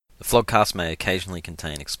The Flogcast may occasionally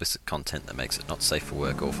contain explicit content that makes it not safe for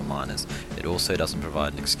work or for minors. It also doesn't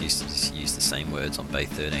provide an excuse to use the same words on Bay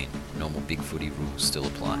 13. Normal Big Footy rules still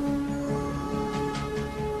apply.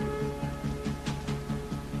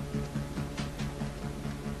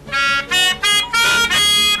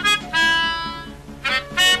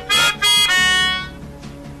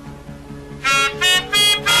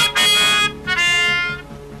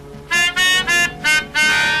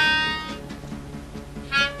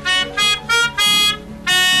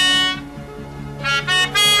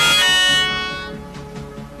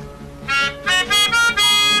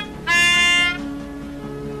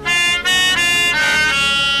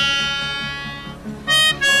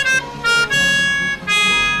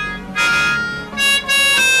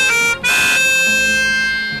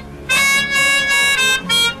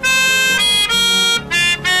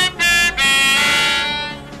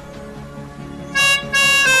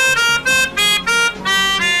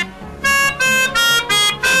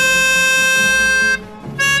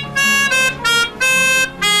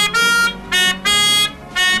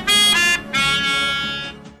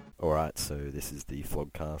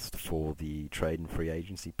 For the trade and free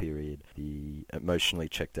agency period. The emotionally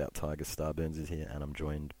checked out Tiger Starburns is here, and I'm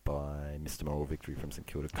joined by Mr. Moral Victory from St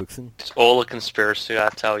Kilda Cookson. It's all a conspiracy, I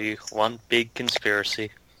tell you. One big conspiracy.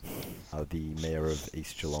 The Mayor of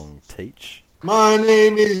East Geelong, Teach. My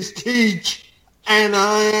name is Teach, and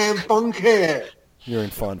I am funky. You're in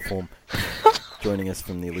fine form. Joining us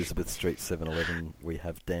from the Elizabeth Street 7-Eleven, we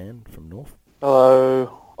have Dan from North.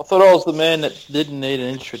 Hello. I thought I was the man that didn't need an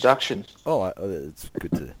introduction. Oh, it's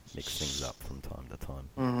good to mix things up from time to time.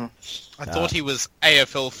 Mm-hmm. I thought he was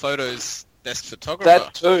AFL Photos best photographer.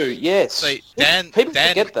 That too, yes. So Dan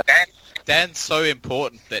forget that. Dan's so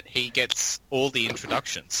important that he gets all the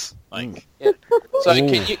introductions. Yeah. So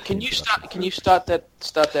can you start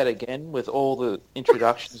that again with all the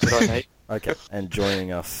introductions that I need? Okay, and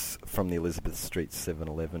joining us from the Elizabeth Street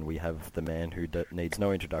 7-Eleven, we have the man who needs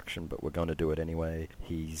no introduction, but we're going to do it anyway.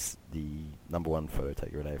 He's the number one photo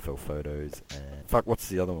taker at AFL Photos, and... what's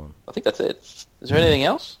the other one? I think that's it. Is there anything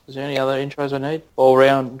else? Is there any other intros I need?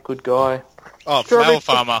 All-round good guy. Oh, Flower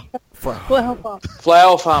Farmer.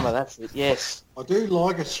 Flower Farmer, that's it, yes. I do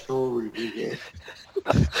like a strawberry baguette.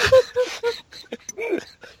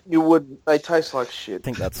 You wouldn't. They taste like shit. I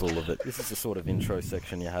think that's all of it. This is the sort of intro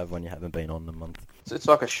section you have when you haven't been on the month. It's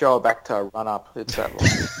like a Shoaib Akhtar run-up. It's that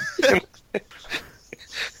long.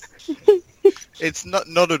 It's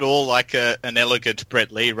not at all like an elegant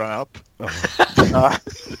Brett Lee run-up. Oh.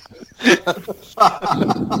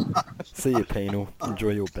 See you, Penal. Enjoy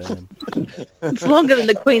your ban. It's longer than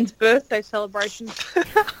the Queen's birthday celebration.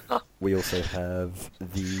 We also have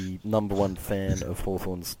the number one fan of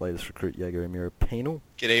Hawthorn's latest recruit, Jaeger Emiro, Penal.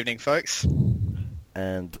 Good evening, folks.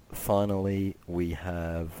 And finally, we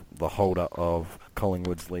have the holder of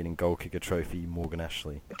Collingwood's leading goal kicker trophy, Morgan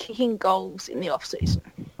Ashley. Kicking goals in the off-season.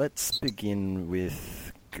 Let's begin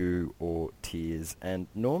with goo or tears, and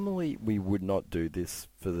normally we would not do this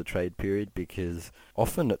for the trade period because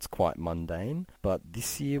often it's quite mundane, but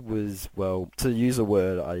this year was, well, to use a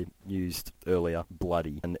word I used earlier,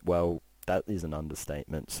 bloody, and well, that is an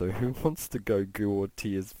understatement. So who wants to go goo or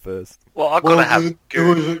tears first? Well, I've got to have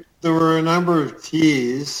goo. There were a number of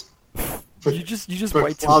tears. You just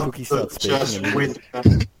wait till Cookie starts speaking.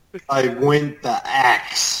 They went the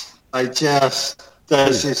axe. They just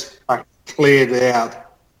cleared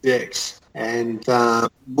out the axe. And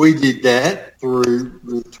we did that through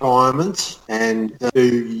retirements and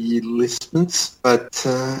 2-year listments. But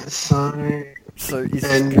So is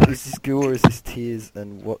this goo or is this tears,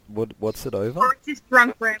 and what's it over? Or it's just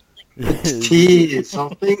drunk rambling. Tears. I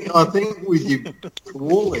think we did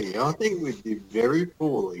poorly. I think we did very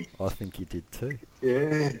poorly. I think you did too.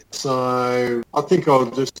 Yeah. So I think I'll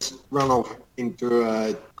just run off into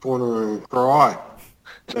a corner and cry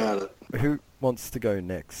about it. Who wants to go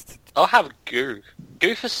next? I'll have goo.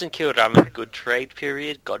 Goo for St Kilda. I'm in a good trade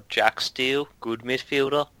period. Got Jack Steele, good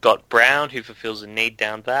midfielder. Got Brown, who fulfills a need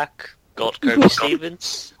down back. Got Kobe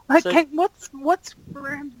Stevens. Okay, what's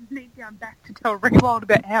Brown's need down back to tell Rewald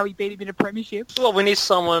about how he beat him in a premiership? Well, we need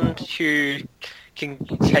someone who can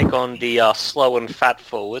take on the slow and fat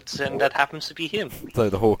forwards, and that happens to be him. So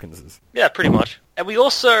the Hawkinses. Yeah, pretty much. And we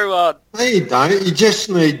also... No, you don't. You just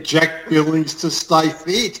need Jack Billings to stay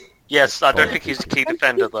fit. Yes, I don't think he's a key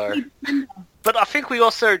defender, though. But I think we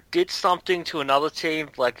also did something to another team,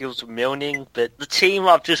 like it was Milning, but the team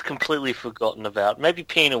I've just completely forgotten about. Maybe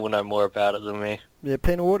Pina will know more about it than me. Yeah,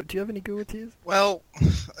 Pina, do you have any goo or tears? Well,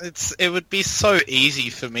 it would be so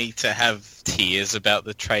easy for me to have tears about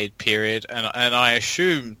the trade period, and I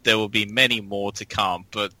assume there will be many more to come,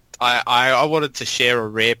 but I wanted to share a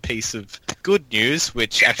rare piece of good news,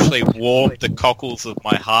 which actually warmed the cockles of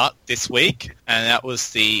my heart this week, and that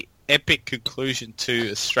was the epic conclusion to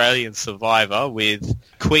Australian Survivor with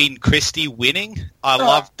Queen Christie winning. I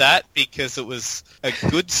loved that because it was a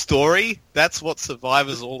good story. That's what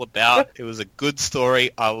Survivor's all about. It was a good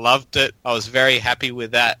story. I loved it. I was very happy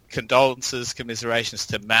with that. Condolences, commiserations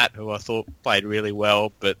to Matt, who I thought played really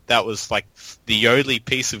well, but that was like the only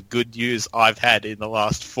piece of good news I've had in the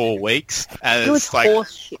last 4 weeks. And It was it's like,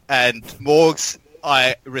 horseshit. and Morgs,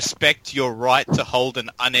 I respect your right to hold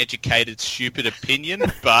an uneducated, stupid opinion,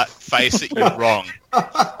 but face it, you're wrong.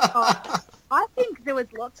 I think there was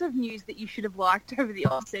lots of news that you should have liked over the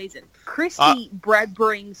off season. Christy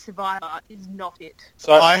Bradbury's Survivor is not it.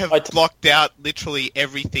 So I have blocked out literally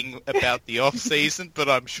everything about the off-season, but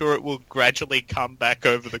I'm sure it will gradually come back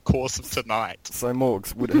over the course of tonight. So,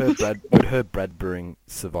 Morgs, would her Bradburying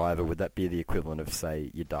Survivor, would that be the equivalent of,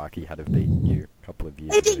 say, your Darky had have beaten you a couple of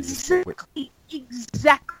years It ago?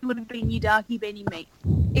 exactly would have been you, Darky, beating me.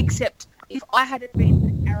 Except if I hadn't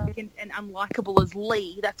been arrogant and unlikable as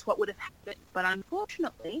Lee, that's what would have happened. But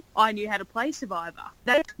unfortunately, I knew how to play Survivor.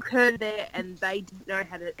 They took her there and they didn't know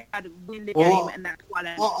how to win the game, and that's what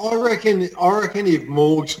happened. I reckon if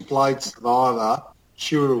Morgs played Survivor,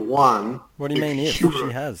 she would have won. What do you mean if? She would She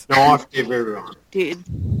have has. knifed everyone. Did.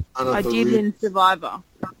 Under I the did rib. in Survivor.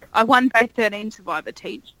 I won day 13 Survivor,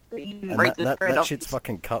 Teach. But you didn't And read that the thread. shit's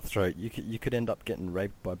fucking cutthroat. You could end up getting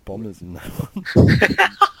raped by bombers in that one.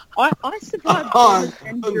 I survived Oh, bombers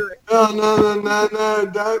and Durex. no,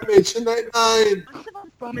 don't mention that name. I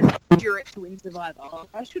survived bombers and Durex to win Survivor.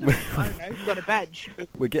 I should have, I don't know, got a badge.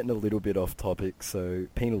 We're getting a little bit off topic, so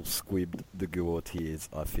Penal squibbed the goo or tears,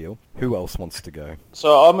 I feel. Who else wants to go?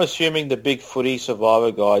 So I'm assuming the big footy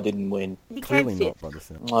Survivor guy didn't win. He Clearly came not, fifth. by the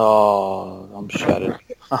sound. Oh, I'm shattered.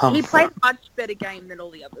 He played a much better game than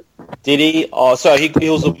all the others. Did he? Oh, so he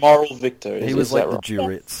was a moral victor. He Is was like that the right?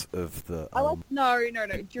 Duritz of the... I like, no.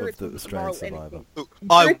 Durex the was Australian immoral Survivor. anything. Look,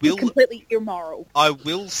 I Durex was will completely immoral. I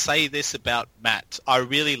will say this about Matt. I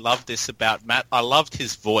really love this about Matt. I loved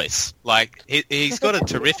his voice. Like, he's got a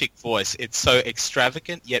terrific voice. It's so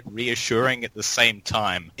extravagant yet reassuring at the same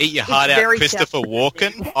time. Eat your heart out, very Christopher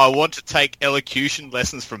self-defeating. Walken. I want to take elocution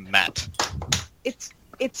lessons from Matt. It's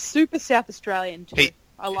super South Australian too.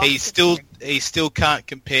 I like He it. still can't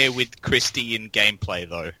compare with Christie in gameplay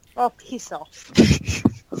though. Oh, piss off.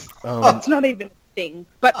 Um, It's not even a thing.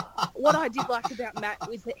 But what I did like about Matt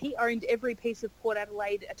was that he owned every piece of Port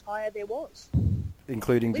Adelaide attire there was.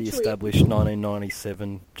 including the Literally. established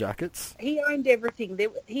 1997 jackets. He owned everything.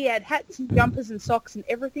 He had hats and jumpers and socks, and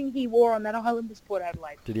everything he wore on that island was Port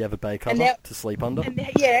Adelaide. Did he have a bay cover now- to sleep under? And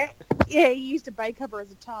yeah, he used a bay cover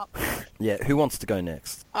as a tarp. Yeah, who wants to go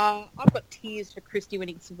next? I've got tears for Christy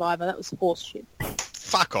winning Survivor. That was horse shit.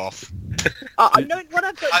 Fuck off. I know what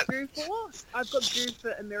I've got Goo for. I've got Goo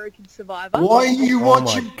for American Survivor. Why are you Oh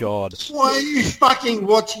watching? my god. Why are you fucking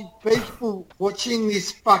watching people watching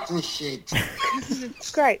this fucking shit?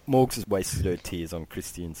 It's great. Morgs has wasted her tears on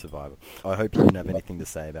Christian Survivor. I hope you didn't have anything to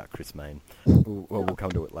say about Chris Main. Well, we'll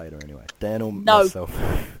come to it later anyway. Dan or No. myself?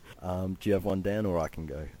 Do you have one, Dan, or I can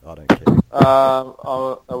go? I don't care.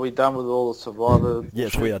 Are we done with all the Survivor?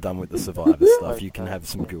 Yes, we are done with the Survivor stuff. You can have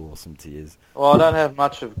some goo or some tears. Well, I don't have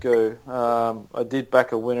much of goo. I did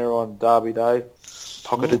back a winner on Derby Day.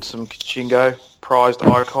 Pocketed some Kachingo. Prized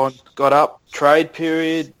icon. Got up. Trade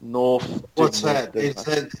period. North. What's didn't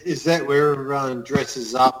that? Is that where everyone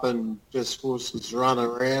dresses up and just forces to run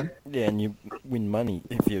around? Yeah, and you win money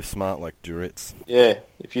if you're smart like Duritz. Yeah.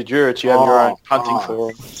 If you're Duritz, you have your own hunting oh.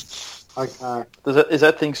 forum. Okay. Is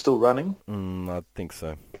that thing still running? I think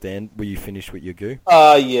so. Dan, were you finished with your goo?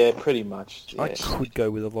 Yeah, pretty much. Yeah. I could go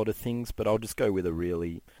with a lot of things, but I'll just go with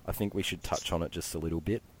I think we should touch on it just a little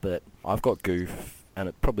bit. But I've got goo, and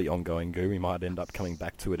it's probably ongoing goo. We might end up coming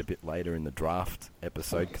back to it a bit later in the draft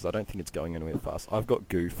episode, because I don't think it's going anywhere fast. I've got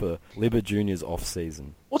goo for Libba Junior's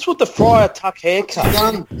off-season. What's with the Friar Tuck haircut?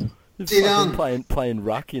 Done. Fucking Done. playing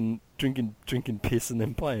ruck in drinking piss and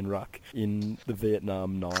then playing ruck in the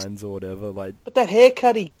Vietnam Nines or whatever. Like, But that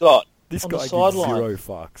haircut he got this on guy the gives sideline. zero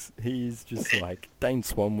fucks. He's just like, Dane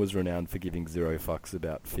Swan was renowned for giving zero fucks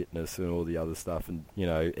about fitness and all the other stuff, and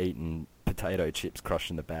eating potato chips,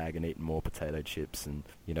 crushing the bag and eating more potato chips, and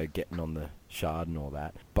getting on the shard and all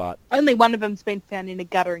that. But Only one of them's been found in a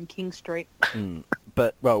gutter in King Street.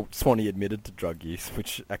 But, well, Swanee admitted to drug use,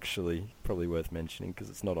 which actually probably worth mentioning because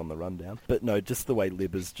it's not on the rundown. But no, just the way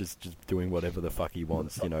Libba's just doing whatever the fuck he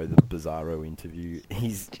wants, the Bizarro interview.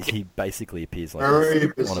 He basically appears like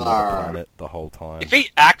he's on another planet the whole time. If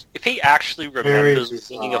he actually remembers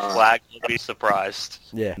winning a flag, I'd be surprised.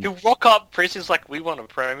 Yeah. He'll rock up, Prison's like, we won a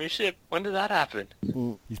premiership. When did that happen?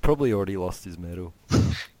 He's probably already lost his medal.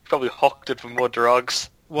 Probably hocked it for more drugs.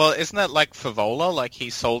 Well, isn't that like Favola? Like he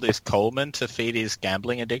sold his Coleman to feed his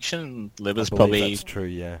gambling addiction. Libba's I believe probably that's true.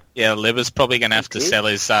 Yeah. Yeah, Libba's probably going to have to sell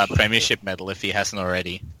his premiership medal if he hasn't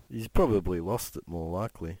already. He's probably lost it, more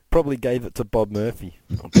likely. Probably gave it to Bob Murphy.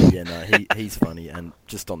 But yeah, no, he's funny. And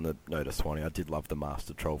just on the note of Swanee, I did love the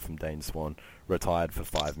master troll from Dane Swan. Retired for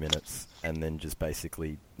 5 minutes, and then just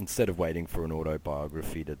basically, instead of waiting for an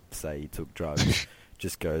autobiography to say he took drugs,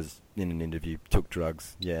 just goes in an interview, took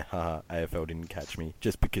drugs. Yeah, haha, AFL didn't catch me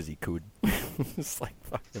just because he could. It's like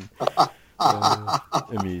fucking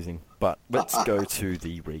amusing. But let's go to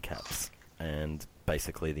the recaps. And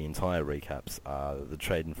basically the entire recaps are the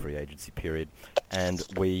trade and free agency period. And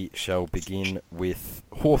we shall begin with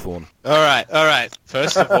Hawthorn. All right.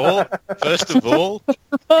 First of all,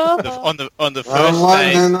 on the first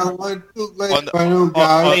day,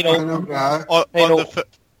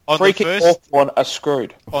 are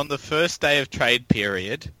screwed. On the first day of trade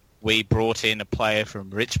period, we brought in a player from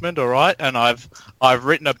Richmond. All right, and I've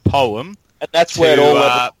written a poem. And that's where it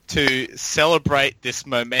all to celebrate this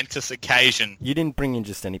momentous occasion. You didn't bring in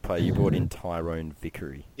just any player, you brought in Tyrone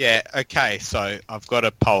Vickery. Yeah, okay, so I've got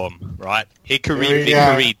a poem, right? Hickory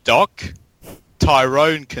Vickery Doc,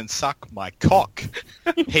 Tyrone can suck my cock.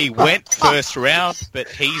 He went first round, but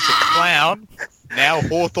he's a clown. Now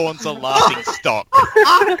Hawthorn's a laughing stock.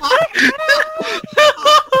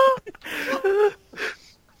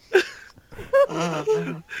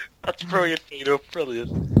 That's brilliant, Peter.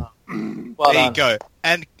 Brilliant. Well there you go.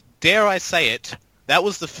 And dare I say it, that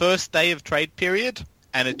was the first day of trade period,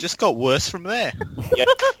 and it just got worse from there. Yep.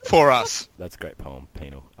 For us. That's a great poem,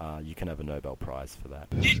 Penal. You can have a Nobel Prize for that.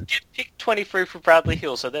 You did pick 23 for Bradley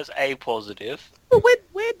Hill, so there's a positive. But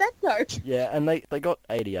where'd that go? Yeah, and they got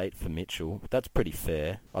 88 for Mitchell. That's pretty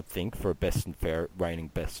fair, I think, for a reigning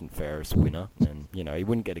best and fairest winner. And, he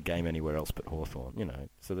wouldn't get a game anywhere else but Hawthorn,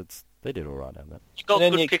 so they did all right on that. And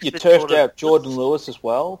then you turfed out Jordan Lewis as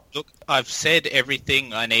well. Look, I've said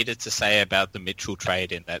everything I needed to say about the Mitchell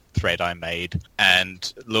trade in that thread I made.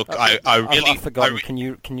 And look, I've forgotten.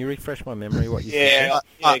 Can you refresh my memory what you said?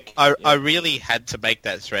 I really had to make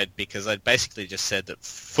that thread because I basically just said that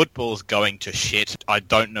football's going to shit. I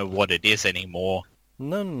don't know what it is anymore.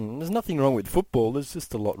 No, there's nothing wrong with football. There's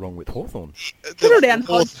just a lot wrong with Hawthorn. Settle down,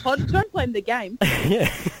 Hodge. Don't blame the game.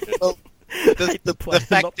 Yeah. Well, the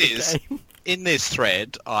fact is, in this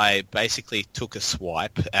thread, I basically took a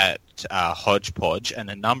swipe at Hodgepodge and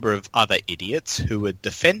a number of other idiots who were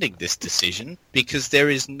defending this decision because there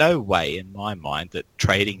is no way in my mind that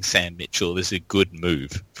trading Sam Mitchell is a good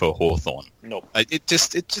move for Hawthorn. No. It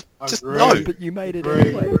just Agree. no. But you made it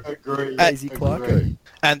anyway. Agree. Lazy Clarko.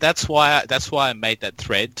 And that's why I made that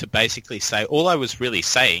thread to basically say all I was really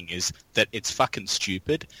saying is that it's fucking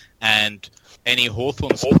stupid, and any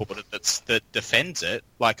Hawthorn supporter that defends it,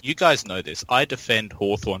 like, you guys know this, I defend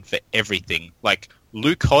Hawthorn for everything. Like,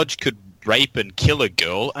 Luke Hodge could rape and kill a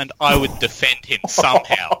girl, and I would defend him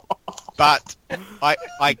somehow. But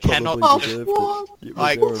I cannot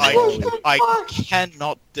I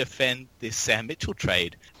cannot defend this Sam Mitchell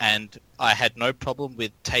trade, and I had no problem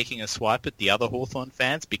with taking a swipe at the other Hawthorn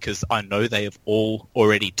fans because I know they have all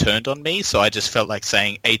already turned on me, so I just felt like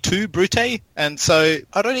saying "Et Brute," and so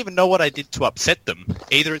I don't even know what I did to upset them.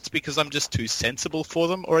 Either it's because I'm just too sensible for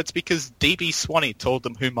them, or it's because DB Swanee told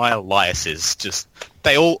them who my Elias is. Just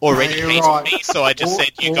they all already hated me, so I just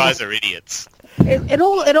said you guys are idiots. It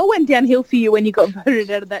all went downhill for you when you got voted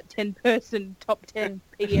out of that 10-person top 10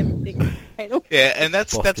 PM thing. Yeah, and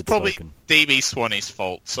that's probably spoken. DB Swanee's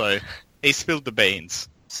fault. So he spilled the beans.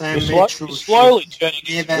 Sam You're Mitchell slowly turning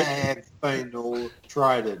never have been all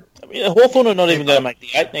traded. I mean, Hawthorn are not even going to make the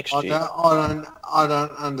 8 next year. I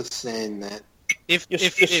don't understand that. You're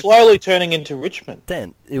slowly turning into Richmond.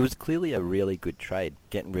 Dan, it was clearly a really good trade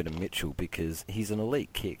getting rid of Mitchell because he's an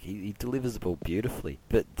elite kick. He delivers the ball beautifully.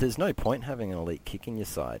 But there's no point having an elite kick in your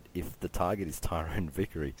side if the target is Tyrone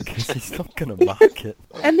Vickery because he's not going to mark it.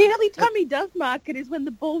 And the only time he does mark it is when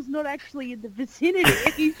the ball's not actually in the vicinity.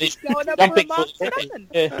 He's just going up for a mark for nothing.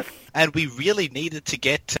 Yeah. and we really needed to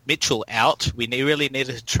get Mitchell out. We really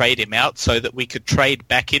needed to trade him out so that we could trade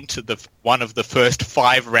back into one of the first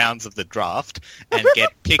 5 rounds of the draft and get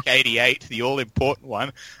pick 88, the all-important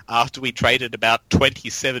one, after we traded about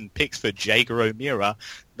 27 picks for Jaeger O'Meara.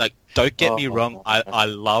 Like, don't get me wrong, I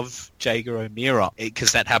love Jaeger O'Meara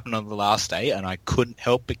because that happened on the last day and I couldn't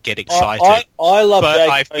help but get excited. I love but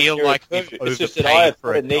Jaeger I feel O'Meara like too. we've It's just that overpaid I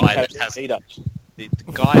for a have guy that hasn't... The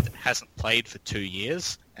guy that hasn't played for 2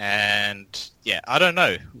 years, and yeah, I don't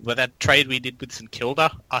know. But that trade we did with St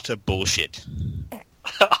Kilda, utter bullshit.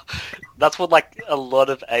 That's what like a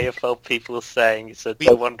lot of AFL people are saying. So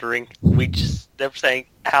they're wondering. They're saying,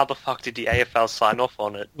 how the fuck did the AFL sign off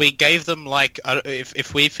on it? We gave them like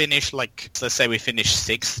if we finish like, let's say we finish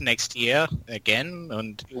 6th next year again,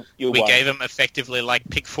 and we gave them effectively like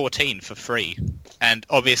pick 14 for free. And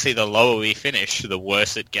obviously, the lower we finish, the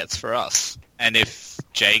worse it gets for us. And if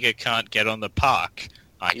Jaeger can't get on the park,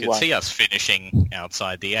 I could see us finishing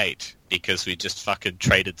outside the 8 because we just fucking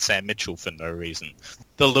traded Sam Mitchell for no reason.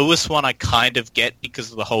 The Lewis one I kind of get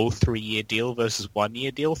because of the whole 3-year deal versus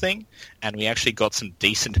 1-year deal thing, and we actually got some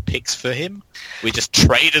decent picks for him. We just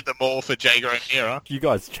traded them all for Jaeger O'Meara. You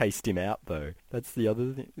guys chased him out, though. That's the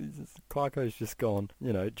other thing. Clarko's just gone,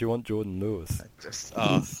 do you want Jordan Lewis? Just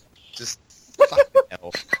fucking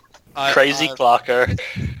hell. Crazy Clarko.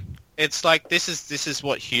 It's like this is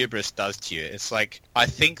what hubris does to you. It's like I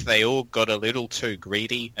think they all got a little too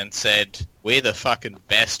greedy and said, we're the fucking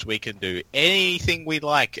best, we can do anything we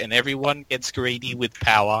like, and everyone gets greedy with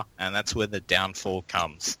power, and that's where the downfall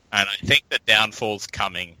comes. And I think the downfall's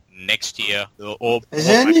coming next year. Has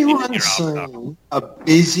anyone seen a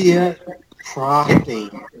busier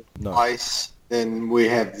crafting place than we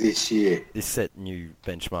have this year? This set new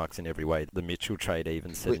benchmarks in every way. The Mitchell trade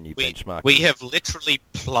even set a new benchmark. We have literally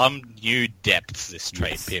plumbed new depths this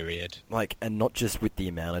trade period. Like, and not just with the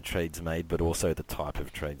amount of trades made, but also the type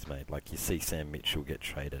of trades made. Like, you see Sam Mitchell get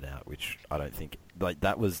traded out, which I don't think... Like,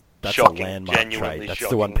 that's shocking, a landmark trade. That's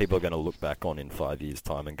the one people are going to look back on in 5 years'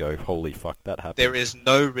 time and go, holy fuck, that happened. There is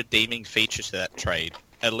no redeeming feature to that trade.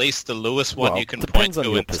 At least the Lewis one you can point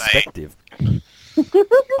to and perspective.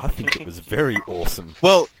 I think it was very awesome.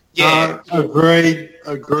 Well, yeah. Agreed.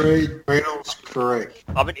 Reynolds correct.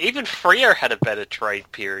 I mean, even Freo had a better trade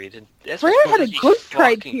period. And Freo had a good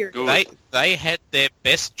trade period. Good. They had their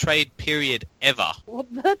best trade period ever. Well,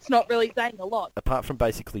 that's not really saying a lot. Apart from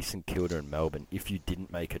basically St Kilda and Melbourne, if you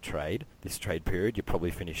didn't make a trade this trade period, you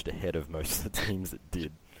probably finished ahead of most of the teams that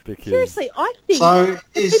did. Because... Seriously, I think the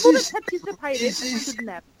people that participated shouldn't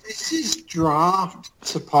have. Is this draft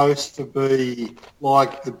supposed to be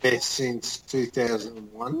like the best since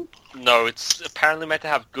 2001? No, it's apparently meant to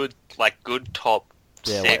have good top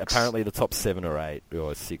 6. Like, apparently the top 7 or 8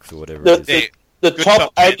 or 6 or whatever it is. The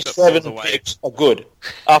top 87 picks are good.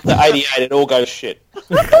 After 88, it all goes shit.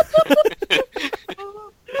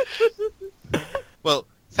 Well,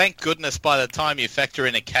 thank goodness by the time you factor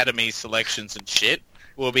in academy selections and shit,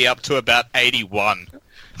 we'll be up to about 81.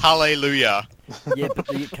 Hallelujah. Yeah, but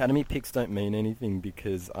the academy picks don't mean anything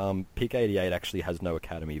because pick 88 actually has no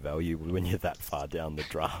academy value when you're that far down the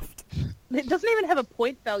draft. It doesn't even have a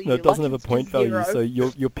point value. No, it doesn't have a point value, so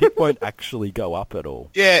your pick won't actually go up at all.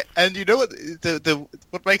 Yeah, and you know what?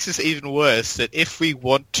 What makes this even worse? That if we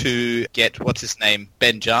want to get what's his name,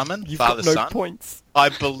 Benjamin, You've father's got no son, points. I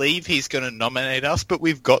believe he's going to nominate us, but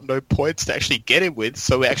we've got no points to actually get him with,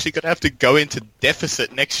 so we're actually going to have to go into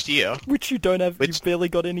deficit next year. Which you don't have. You've barely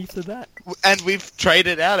got any for that. And we've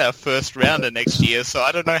traded out our first rounder next year, so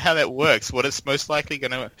I don't know how that works. What it's most likely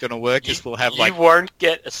going to work is we'll have You won't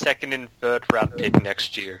get a second and third round pick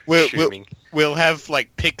next year. We'll have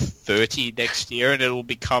like pick 30 next year, and it'll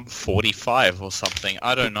become 45 or something.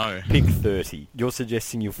 I don't know. Pick 30. You're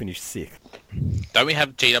suggesting you'll finish 6th. Don't we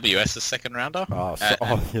have GWS as second rounder?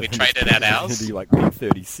 We traded out ours. It'll be like pick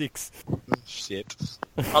 36. Shit.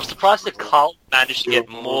 I'm surprised that Carl managed to get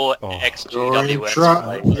more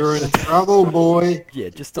ex-GWS. You're in trouble, boy. Yeah,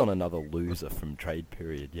 just on another loser from trade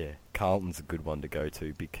period, yeah. Carlton's a good one to go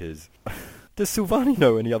to because... Does Silvani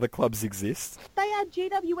know any other clubs exist? They are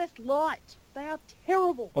GWS light. They are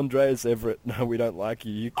terrible. Andreas Everett, no, we don't like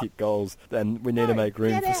you. You kick goals. And we need to make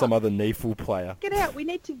room for some other Neefel player. Get out. We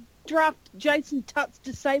need to draft Jason Tutt's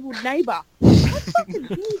disabled neighbour. Fucking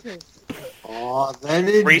Jesus. Oh, they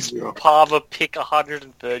need Reece Palmer pick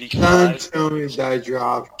 135. Don't tell me they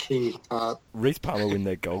draft King Tutt. Reece Palmer win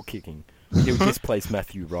their goal kicking. He'll displace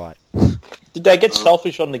Matthew Wright. Did they get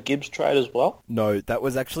selfish on the Gibbs trade as well? No, that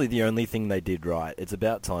was actually the only thing they did right. It's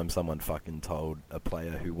about time someone fucking told a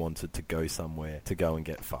player who wanted to go somewhere to go and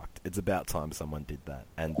get fucked. It's about time someone did that,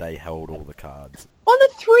 and they held all the cards. On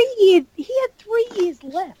a 3-year, he had 3 years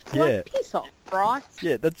left. Yeah. Like, piss off, Bryce.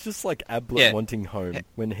 Yeah, that's just like Ablett wanting home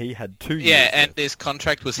when he had 2 years Yeah, and left. his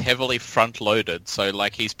contract was heavily front-loaded, so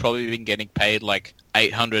like he's probably been getting paid like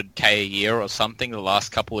 $800K a year or something the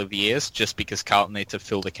last couple of years, just because Carlton need to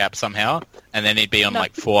fill the cap somehow, and then he'd be on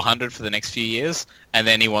like 400 for the next few years, and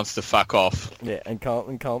then he wants to fuck off. Yeah, and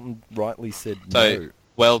Carlton rightly said So, no.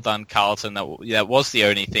 well done, Carlton. That was the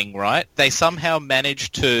only thing, right? They somehow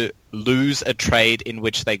managed to lose a trade in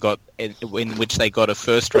which they got a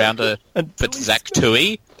first rounder for Zach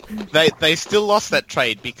Tui. They still lost that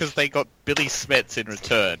trade because they got Billy Smets in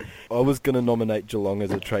return. I was going to nominate Geelong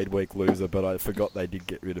as a trade week loser, but I forgot they did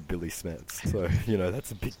get rid of Billy Smets. So,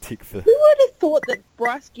 that's a big tick for... Who would have thought that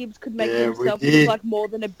Bryce Gibbs could make himself look like more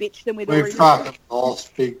than a bitch than we'd We already fucking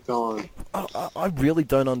lost big time. I really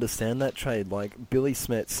don't understand that trade. Like, Billy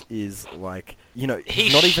Smets is like... he's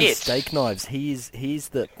He's not even shit. steak knives. He's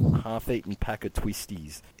the half-eaten pack of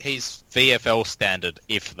twisties. He's VFL standard,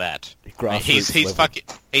 if that. Grassroots He's level.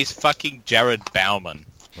 He's fucking Jared Bauman.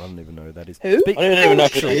 I don't even know who that is. Who? I don't even know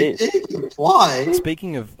who it is. He can play.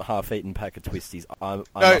 Speaking of half-eaten pack of twisties, I No,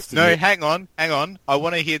 must admit... hang on. I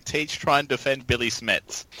want to hear Teach try and defend Billy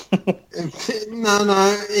Smets.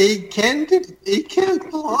 No, he can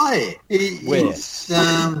play. Where? He's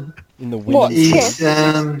in the What?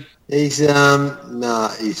 women's...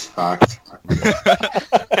 he's fucked.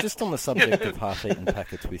 Just on the subject of half-eaten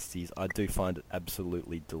pack of twisties, I do find it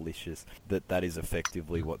absolutely delicious that is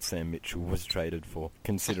effectively what Sam Mitchell was traded for,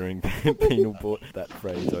 considering Penal brought that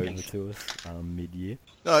phrase over to us mid-year.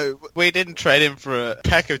 No, we didn't trade him for a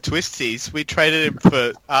pack of twisties. We traded him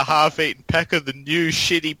for a half-eaten pack of the new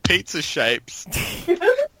shitty pizza shapes. And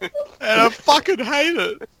I fucking hate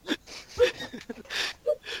it.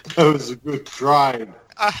 That was a good trade.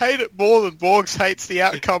 I hate it more than Borgs hates the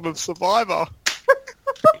outcome of Survivor.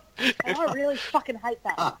 I really fucking hate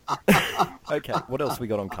that. Okay, what else we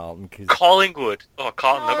got on Carlton? 'Cause Collingwood. Oh,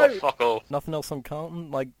 Carlton, No. they got fuck all. nothing else on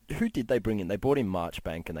Carlton? Like, who did they bring in? They brought in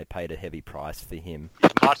Marchbank and they paid a heavy price for him.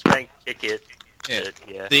 Marchbank, Pickett. Yeah.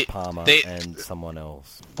 Yeah. Palmer They- and someone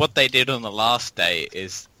else. What they did on the last day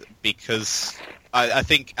is because I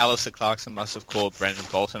think Alistair Clarkson must have called Brendan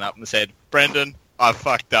Bolton up and said, Brendan, I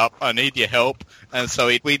fucked up. I need your help. And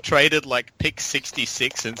so we traded like picks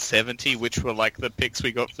 66 and 70, which were like the picks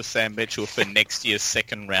we got for Sam Mitchell for next year's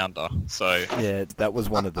second rounder. So Yeah, that was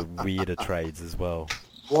one of the weirder trades as well.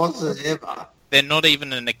 Was it ever? they're not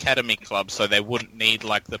even an academy club, so they wouldn't need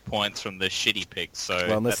like the points from the shitty picks. So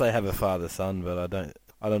Well, unless they have a father-son, but I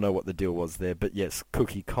don't know what the deal was there. But yes,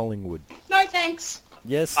 Cookie Collingwood. No thanks.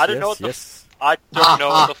 Yes, I don't know what I don't know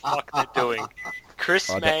what the fuck they're doing. Chris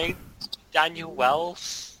I don't- May, Daniel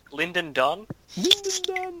Wells, Lyndon Dunn. Lyndon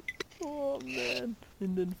Dunn. Oh man,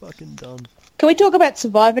 Lyndon fucking Dunn. Can we talk about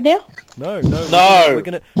Survivor now? No. No. We're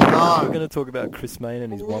gonna talk about Chris Mayne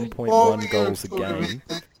and his 1.1 goals a game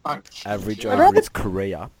average over his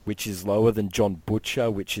career, which is lower than John Butcher,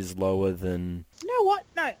 which is lower than. You know what?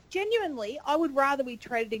 No, genuinely, I would rather we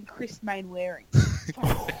traded in Chris Main wearing.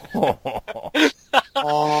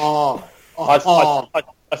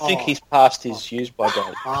 I think he's past his use by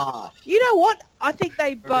date. You know what? I think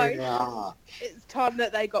they both. Yeah. It's time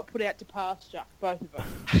that they got put out to pasture, both of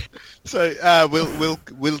them. So will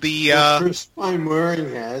the Chris Payne Waring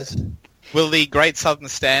has. will the Great Southern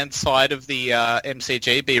Stand side of the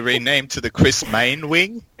MCG be renamed to the Chris Mayne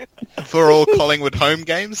wing for all Collingwood home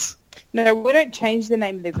games? No, we don't change the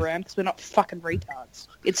name of the ground because we're not fucking retards.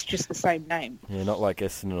 It's just the same name. Yeah, not like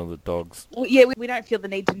Essendon or the Dogs. Well, yeah, we don't feel the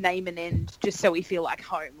need to name an end just so we feel like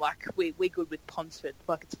home. Like, we're good with Ponsford.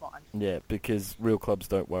 Like, it's fine. Yeah, because real clubs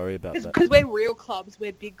don't worry about that. Because we're real clubs.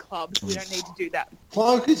 We're big clubs. We don't need to do that.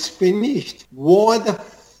 Cloak is finished. Why the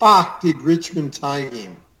fuck did Richmond take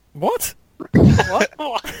him? What?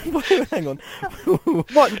 What? Hang on.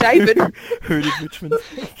 What, David? Who did Richmond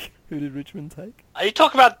take? Who did Richmond take? Are you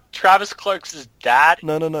talking about Travis Cloakes' dad?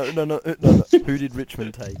 No. Who did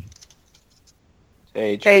Richmond take?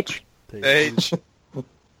 Age. Age. Age.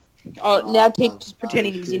 Oh, now Pete's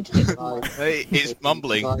pretending he's into it. Hey, he's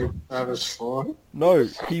mumbling. Travis Floyd. No,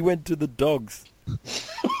 he went to the Dogs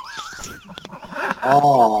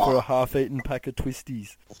Oh, for a half-eaten pack of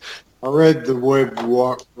twisties. I read the word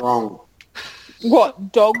wrong.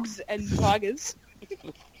 What, dogs and tigers?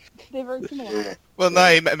 They're very similar. Yeah. Well,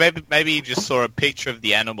 no, maybe he just saw a picture of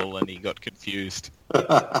the animal and he got confused.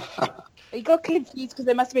 You got confused because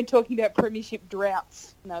they must have been talking about premiership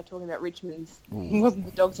droughts. No, talking about Richmond's. It wasn't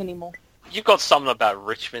the Dogs anymore. You've got something about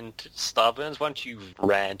Richmond, Starburns. Once you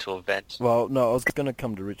ran to events. Well, no, I was going to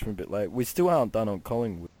come to Richmond a bit late. We still aren't done on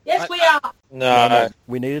Collingwood. Yes, we are. No.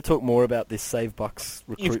 We need to talk more about this Save Bucks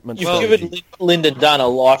recruitment You've strategy. given Linda Dunn a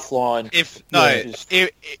lifeline. If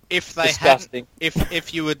Disgusting.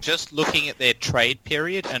 if you were just looking at their trade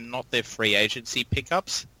period and not their free agency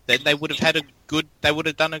pickups, then they would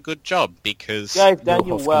have done a good job because Gave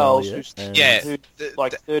Daniel Hoskin Wells, Elliott who's and- yeah,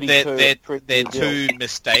 like 32. their two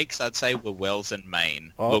mistakes, I'd say, were Wells and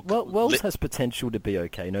Maine. Oh, Look, Wells has potential to be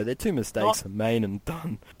okay. No, their two mistakes are Maine and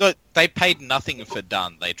Dunn. look, they paid nothing for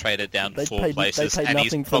Dunn. They traded down They 4 paid places, and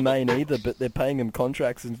nothing he's for Maine either, but they're paying him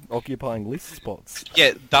contracts and occupying list spots.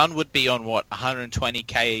 Yeah, Dunn would be on what,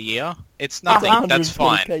 120k a year. It's nothing. That's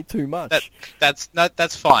fine. 120K too much.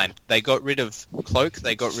 That's fine. They got rid of Cloak.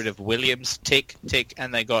 They got rid of Williams. Tick,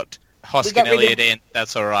 and they got Hoskin Elliott in.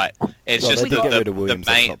 That's all right. It's Well, just they did get rid of the Williams,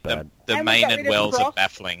 that's main not bad. the And we Maine got and rid of Wells are Frost.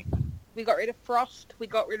 baffling. We got rid of Frost. We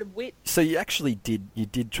got rid of Witt. So you actually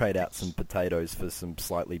did trade out some potatoes for some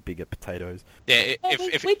slightly bigger potatoes. Yeah, No,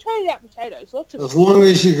 we traded out potatoes. Lots of As long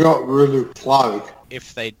as you got rid of Cloak.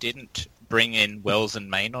 if they didn't bring in Wells and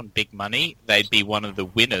Maine on big money, they'd be one of the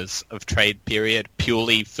winners of trade period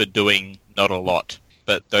purely for doing not a lot.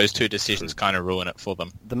 But those two decisions kind of ruin it for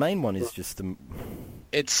them. The main one is just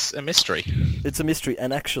It's a mystery. it's a mystery,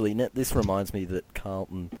 and actually, this reminds me that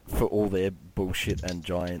Carlton, for all their bullshit and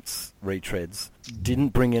Giants retreads, didn't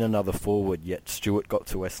bring in another forward yet. Stewart got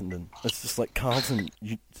to Essendon. It's just like, Carlton,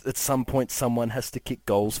 at some point someone has to kick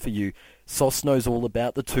goals for you. Sauce knows all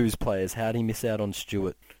about the twos players. How'd he miss out on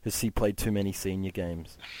Stewart? Because he played too many senior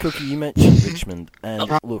games. Cookie, you mentioned Richmond,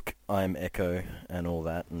 and look, I'm Echo and all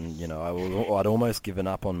that, and I'd almost given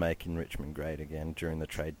up on making Richmond great again during the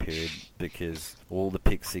trade period because all the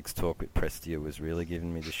pick six talk with Prestia was really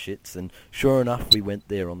giving me the shits. And sure enough, we went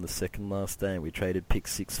there on the second last day, and we traded pick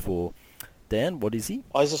six for Dan. What is he?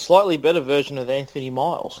 He's a slightly better version of Anthony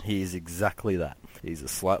Miles. He is exactly that. He's a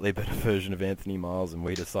slightly better version of Anthony Miles, and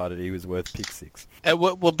we decided he was worth pick six.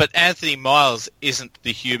 Well, but Anthony Miles isn't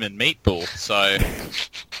the human meatball, so...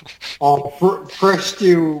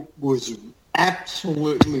 Prestia was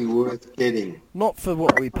absolutely worth getting. Not for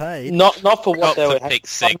what we paid. Not for what Not they for were pick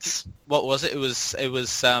six. What was it? It was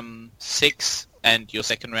 6 and your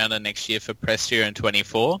second rounder next year for Prestia in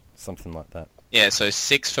 24. Something like that. Yeah, so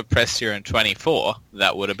 6 for Prestia in 24.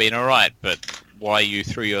 That would have been all right, but why you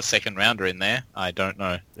threw your second rounder in there, I don't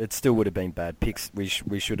know. It still would have been bad picks. We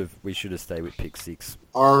should have stayed with pick six.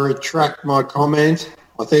 I retract my comment.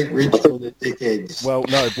 I think Richmond are dickheads. Well,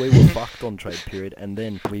 no, we were fucked on trade period, and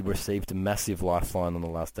then we received a massive lifeline on the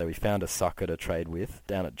last day. We found a sucker to trade with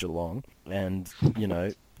down at Geelong, and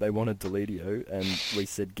they wanted Deledio, and we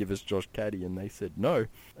said, give us Josh Caddy, and they said no.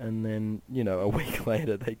 And then, a week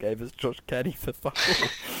later, they gave us Josh Caddy for fuck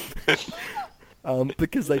all.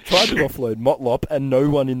 Because they tried to offload Motlop, and no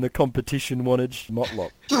one in the competition wanted Motlop.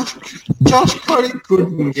 Josh Caddy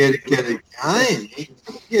couldn't get a game. He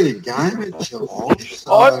couldn't get a game at Geelong.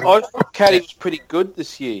 So... I thought Caddy was pretty good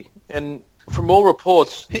this year, and from all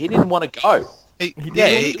reports, he didn't want to go.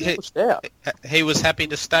 He was happy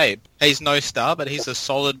to stay. He's no star, but he's a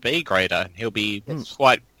solid B grader. He'll be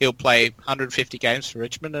he'll play 150 games for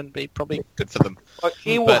Richmond and be probably good for them.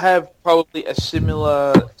 He will have probably a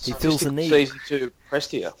similar feels the need. season to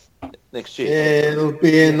Prestia next year. Yeah, it'll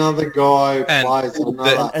be another guy who And- plays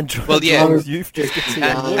another. And Well, yeah. youth just gets in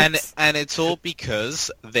on And looks. it's all because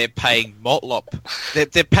they're paying Motlop.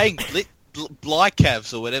 They're paying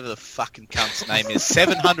Blycavs or whatever the fucking cunt's name is,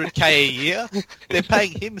 700k a year. They're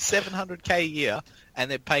paying him 700k a year, and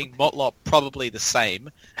they're paying Motlop probably the same.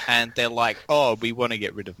 And they're like, oh, we want to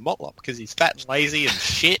get rid of Motlop because he's fat and lazy and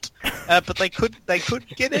shit. But they couldn't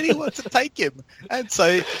get anyone to take him, and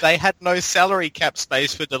so they had no salary cap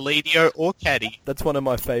space for Deledio or Caddy. That's one of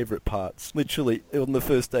my favourite parts. Literally, on the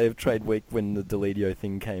first day of trade week when the Deledio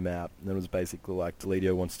thing came out, and it was basically like,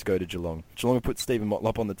 Deledio wants to go to Geelong. Geelong put Stephen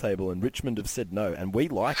Motlop on the table, and Richmond have said no. And we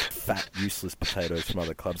like fat, useless potatoes from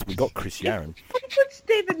other clubs. We got Chris Yarran. Put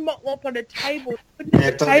Stephen Motlop on a table.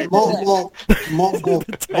 Yeah, but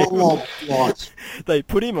Motlop likes. They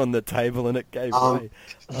put him on the table, and it gave way.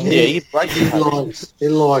 You break He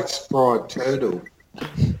likes fried turtle.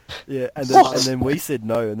 Yeah, and then we said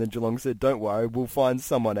no, and then Geelong said, don't worry, we'll find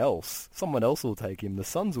someone else. Someone else will take him. The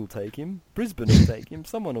Suns will take him. Brisbane will take him.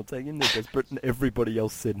 Someone will take him. They're desperate, and everybody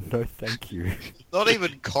else said, no, thank you. Not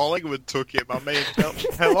even Collingwood took him. I mean,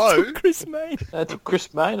 hello. Chris Main. They took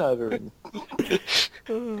Chris Main over him.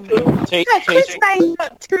 Chris Main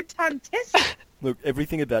got 2-ton test. Look,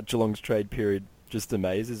 everything about Geelong's trade period just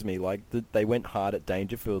amazes me. Like, they went hard at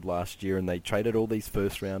Dangerfield last year and they traded all these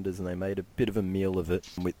first-rounders and they made a bit of a meal of it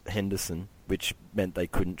with Henderson, which meant they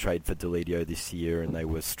couldn't trade for Deledio this year and they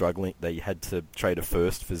were struggling. They had to trade a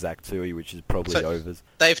first for Zach Tui, which is probably overs.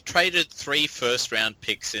 They've traded 3 first-round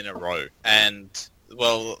picks in a row. And,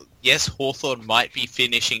 well, yes, Hawthorn might be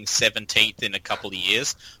finishing 17th in a couple of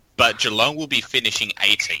years, but Geelong will be finishing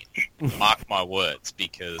 18th. Mark my words,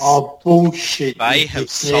 because bullshit! They have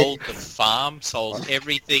sold the farm, sold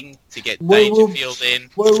everything to get Dangerfield in,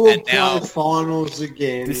 and now finals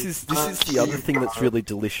again. This is the other thing that's really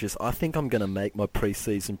delicious. I think I'm going to make my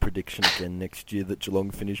pre-season prediction again next year that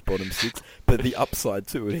Geelong finish bottom 6. But the upside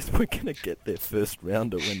to it is we're going to get their first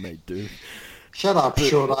rounder when they do. Shut up,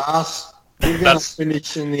 short ass. We're going to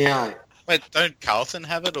finish in the 8. Wait, don't Carlton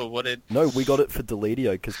have it, or what did... No, we got it for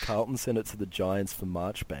Deledio, because Carlton sent it to the Giants for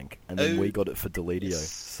Marchbank, and then we got it for Deledio. Yes.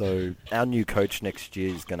 So our new coach next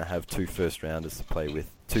year is going to have 2 first-rounders to play with.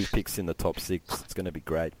 2 picks in the top 6. It's going to be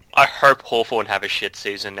great. I hope Hawthorn have a shit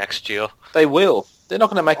season next year. They will. They're not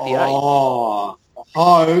going to make the 8. Oh,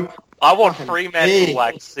 hope. I want Fremantle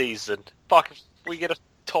like season. Fuck, if we get a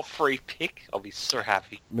top 3 pick, I'll be so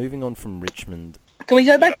happy. Moving on from Richmond... Can we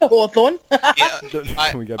go back to Hawthorn?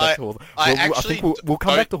 Can we go back to Hawthorn? I think we'll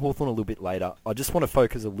come back to Hawthorn a little bit later. I just want to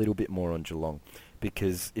focus a little bit more on Geelong,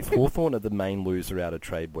 because if Hawthorn are the main loser out of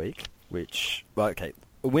trade week, which... Well, okay,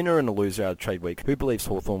 a winner and a loser out of trade week, who believes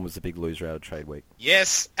Hawthorn was the big loser out of trade week?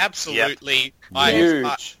 Yes, absolutely. Yep.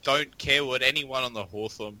 I don't care what anyone on the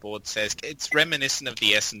Hawthorn board says. It's reminiscent of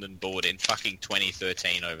the Essendon board in fucking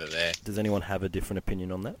 2013 over there. Does anyone have a different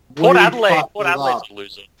opinion on that? Port Adelaide's a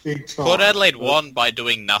loser. Port Adelaide won by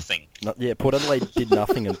doing nothing. Port Adelaide did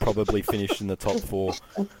nothing and probably finished in the top 4.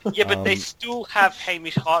 Yeah, but they still have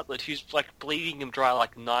Hamish Hartlett, who's like bleeding him dry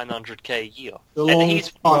like $900k a year. And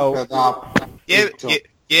he's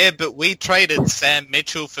Yeah, but we traded Sam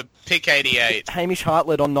Mitchell for pick 88. Hamish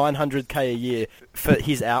Hartlett on $900k a year for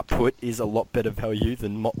his output is a lot better value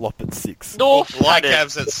than Motlop at 6.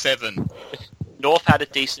 Lycabs at 7. North had a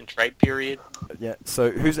decent trade period. Yeah, so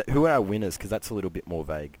who are our winners? Because that's a little bit more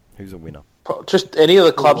vague. Who's a winner? Just any of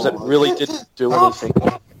the clubs that really didn't do anything.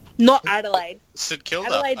 Not Adelaide. St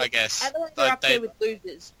Kilda, I guess. Adelaide are up there with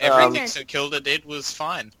losers. Everything St Kilda did was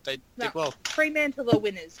fine. They did well. Fremantle are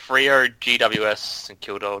winners. Freo, GWS, St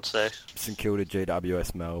Kilda, I would say. St Kilda,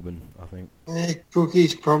 GWS, Melbourne, I think. Yeah,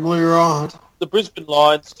 Cookie's probably right. The Brisbane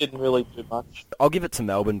Lions didn't really do much. I'll give it to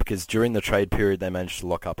Melbourne because during the trade period they managed to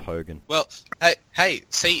lock up Hogan. Well, hey,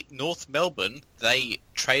 see, North Melbourne, they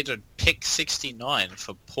traded pick 69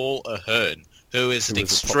 for Paul Ahern, who is an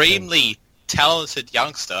extremely talented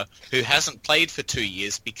youngster who hasn't played for 2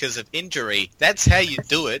 years because of injury. That's how you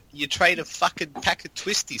do it. You trade a fucking pack of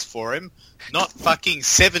twisties for him, not fucking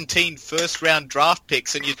 17 first-round draft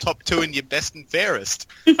picks and your top 2 and your best and fairest.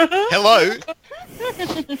 Hello?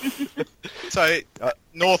 So,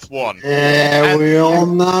 North won. Yeah, we all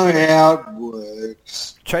know how it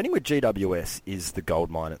works. Trading with GWS is the gold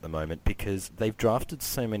mine at the moment because they've drafted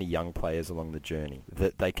so many young players along the journey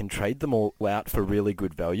that they can trade them all out for really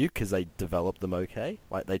good value because they develop them okay.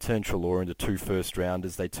 Like, they turned Treloar into 2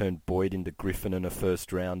 first-rounders, they turned Boyd into Griffin and a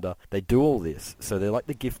first-rounder. They do all this, so they're like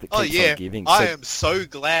the gift that keeps on giving. I am so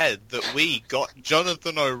glad that we got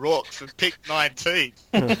Jonathan O'Rourke for pick 19.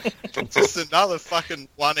 Just another fucking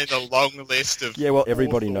one in a long list of... Yeah, well,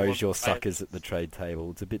 everybody knows you're suckers at the trade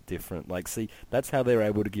table. It's a bit different. Like, see, that's how they're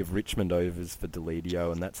able to give Richmond overs for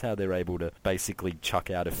Deledio, and that's how they're able to basically chuck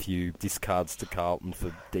out a few discards to Carlton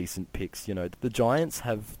for decent picks. You know, the Giants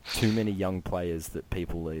have too many young players that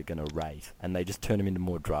people are going to rate, and they just turn them into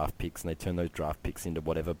more draft picks, and they turn those draft picks into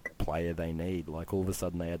whatever player they need. Like, all of a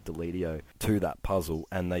sudden they add Deledio to that puzzle,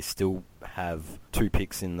 and they still have 2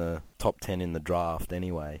 picks in the top 10 in the draft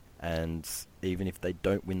anyway. And even if they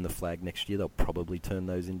don't win the flag next year, they'll probably turn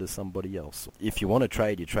those into somebody else. If you want to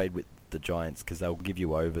trade, you trade with the Giants because they'll give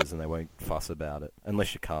you overs and they won't fuss about it,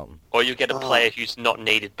 unless you're Carlton. Or you get a player who's not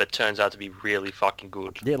needed but turns out to be really fucking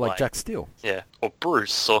good. Yeah, like Jack Steele. Yeah, or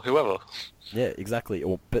Bruce, or whoever. Yeah, exactly.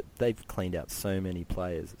 But they've cleaned out so many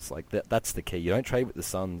players. It's like that's the key. You don't trade with the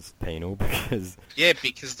Suns, Penal, because... Yeah,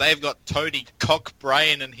 because they've got Tony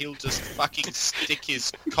Cockbrain and he'll just fucking stick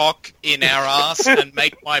his cock in our ass and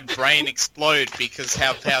make my brain explode because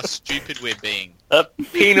how stupid we're being.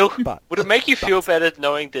 Penal, would it make you feel better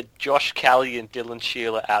knowing that Josh Kelly and Dylan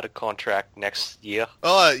Shield are out of contract next year?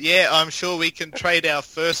 Oh, yeah, I'm sure we can trade our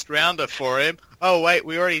first rounder for him. Oh, wait,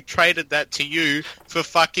 we already traded that to you for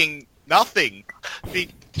fucking nothing.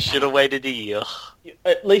 Should have waited a year.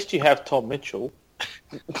 At least you have Tom Mitchell.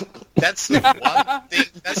 That's the one thing.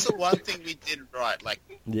 That's the one thing we did right. Like,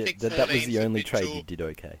 Yeah, pick that was 14 the for only trade Mitchell. you did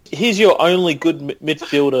okay. He's your only good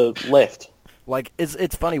midfielder left. Like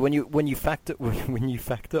it's funny when you factor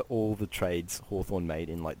all the trades Hawthorn made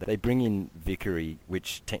in, like they bring in Vickery,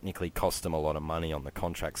 which technically cost them a lot of money on the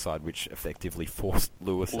contract side, which effectively forced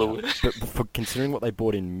Lewis out. But for considering what they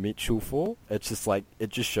bought in Mitchell for, it's just like it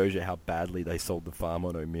just shows you how badly they sold the farm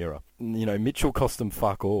on O'Meara. You know, Mitchell cost them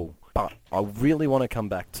fuck all. But I really want to come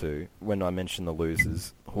back to when I mentioned the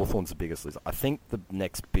losers. Hawthorn's the biggest loser. I think the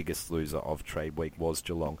next biggest loser of trade week was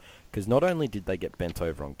Geelong. Because not only did they get bent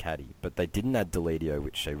over on Caddy, but they didn't add Deledio,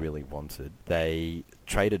 which they really wanted. They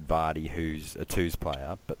traded Vardy, who's a twos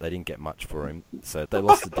player, but they didn't get much for him, so they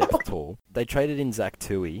lost the depth tall. They traded in Zach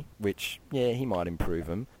Tui, which, yeah, he might improve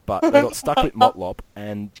him, but they got stuck with Motlop,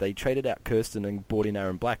 and they traded out Kirsten and bought in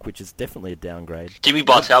Aaron Black, which is definitely a downgrade. Jimmy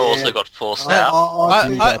Bartel also got forced out.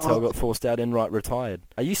 Jimmy Bartel got forced out and retired.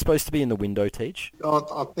 Are you supposed to be in the window, Teach?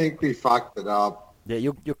 I think we fucked it up. Yeah,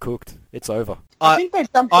 you're cooked. It's over. I think they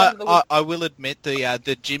jumped over the I will admit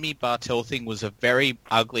the Jimmy Bartel thing was a very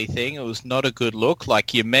ugly thing. It was not a good look.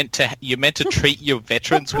 Like you're meant to treat your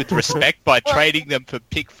veterans with respect by trading them for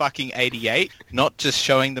pick fucking 88, not just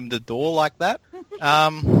showing them the door like that.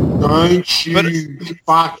 Don't you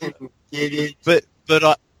fucking get it.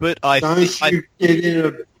 Don't you get in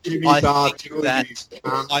a Jimmy Bartel, that you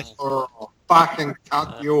cunt, or I'll fucking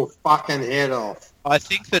cut your fucking head off. I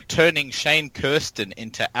think that turning Shane Kirsten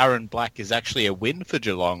into Aaron Black is actually a win for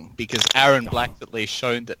Geelong because Aaron Black's at least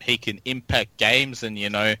shown that he can impact games and, you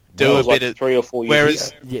know, do a bit of 3 or 4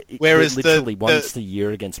 years ago. Whereas literally once a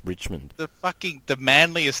year against Richmond. The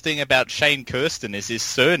manliest thing about Shane Kirsten is his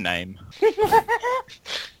surname.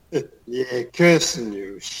 Yeah, Kirsten,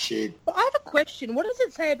 you shit. I have a question. What does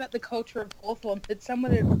it say about the culture of Hawthorn that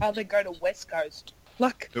someone would rather go to West Coast?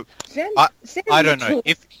 Like, I don't know.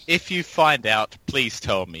 If you find out, please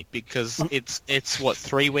tell me because it's what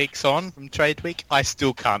 3 weeks on from trade week. I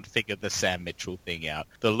still can't figure the Sam Mitchell thing out.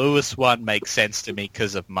 The Lewis one makes sense to me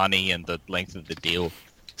because of money and the length of the deal.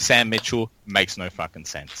 Sam Mitchell makes no fucking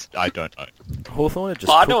sense. I don't know. Hawthorn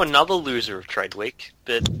just. I know another loser of trade week,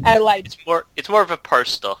 but Adelaide. it's more of a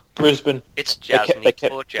poster. Brisbane. It's Jasny.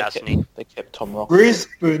 Poor Jasny. They kept Tom Rock.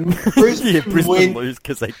 Brisbane Yeah, Brisbane went, lose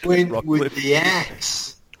because they went rock with lip. the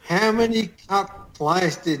axe. How many cut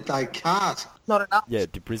players did they cut? Not enough. Yeah,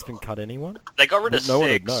 did Brisbane cut anyone? They got rid of No one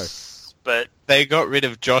would six, but They got rid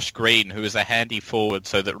of Josh Green, who was a handy forward,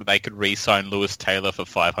 so that they could re-sign Lewis Taylor for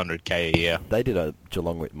 $500K a year. They did a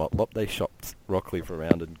Geelong with Motlop. They shopped Rockcliffe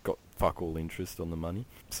around and got fuck all interest on the money.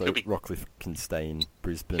 So Rockcliffe can stay in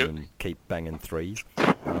Brisbane and keep banging threes.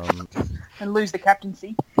 And lose the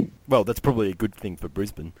captaincy. Well, that's probably a good thing for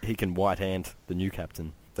Brisbane. He can white-hand the new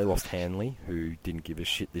captain. They lost Hanley, who didn't give a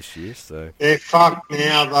shit this year, so... They're fucked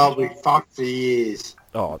now, they'll be fucked for years.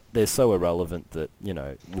 Oh, they're so irrelevant that, you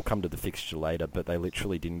know, we'll come to the fixture later, but they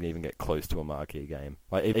literally didn't even get close to a marquee game.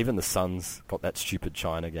 Like, even the Suns got that stupid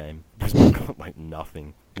China game. Brisbane got, like,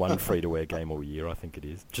 nothing. One free-to-wear game all year, I think it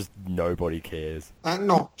is. Just nobody cares. That's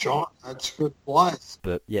not John, that's a good place.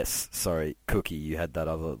 But, yes, sorry, Cookie, you had that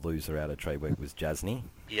other loser out of trade week was Jasny.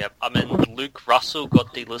 yep. I mean, Luke Russell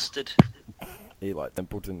got delisted. Eli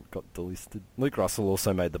Templeton got delisted. Luke Russell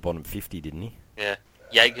also made the bottom 50, didn't he? Yeah.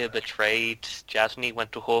 Jaeger betrayed. Jasny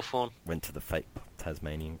went to Hawthorn. Went to the fake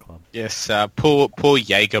Tasmanian club. Yes, poor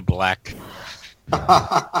Jaeger Black. But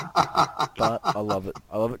I love it.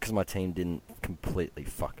 I love it because my team didn't completely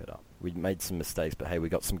fuck it up. We made some mistakes, but hey, we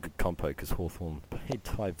got some good compo because Hawthorn paid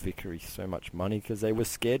Ty Vickery so much money because they were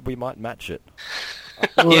scared we might match it.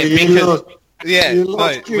 Yeah, You no,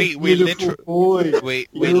 lost your we beautiful boy.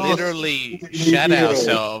 literally shat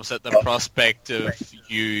ourselves at the prospect of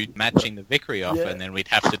you matching the Vickery offer, and then we'd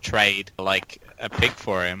have to trade like a pick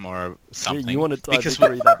for him or something. Yeah, you wanted Ty because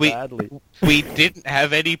Vickery that badly. we didn't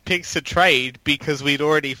have any picks to trade because we'd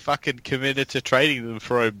already fucking committed to trading them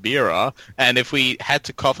for O'Meara, and if we had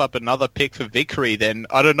to cough up another pick for Vickery, then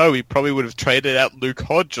I don't know, we probably would have traded out Luke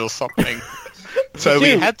Hodge or something. So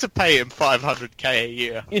we had to pay him $500K a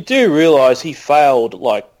year. You do realise he failed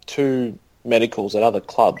like 2 medicals at other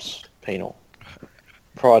clubs, penal,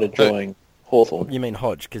 prior to joining Hawthorn. You mean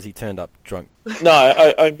Hodge because he turned up drunk?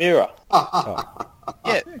 No, O'Meara.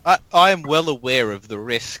 Yeah, I am well aware of the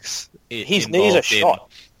risks His knees are shot.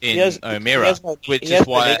 in O'Meara, which he is has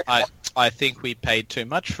why no- I think we paid too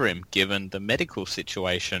much for him, given the medical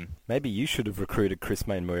situation. Maybe you should have recruited Chris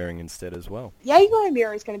Mainwaring instead as well. Jaeger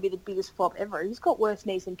O'Meara is going to be the biggest flop ever. He's got worse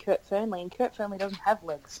knees than Kurt Fernley, and Kurt Fernley doesn't have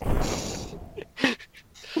legs.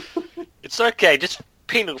 It's okay. Just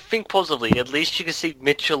think positively. At least you can see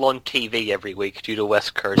Mitchell on TV every week due to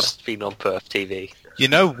West Coast being on Perth TV. You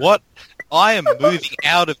know what? I am moving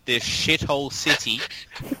out of this shithole city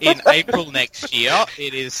in April next year.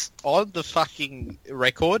 It is on the fucking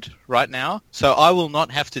record right now. So I will not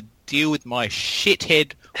have to deal with my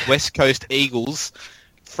shithead West Coast Eagles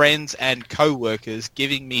friends and co-workers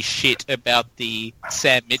giving me shit about the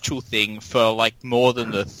Sam Mitchell thing for like more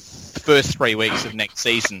than the first 3 weeks of next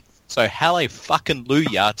season. So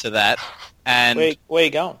hallelujah to that. And where are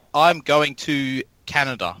you going? I'm going to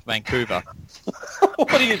Canada, Vancouver.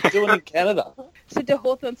 What are you doing in Canada? So do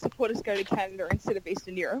Hawthorn supporters go to Canada instead of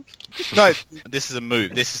Eastern Europe? No, this is a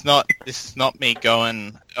move. This is not me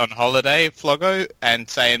going on holiday, Floggo, and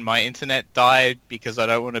saying my internet died because I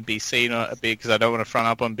don't want to be seen because I don't want to front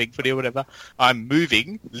up on Big Footy or whatever. I'm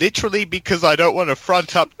moving literally because I don't want to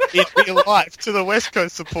front up in real life to the West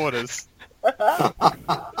Coast supporters.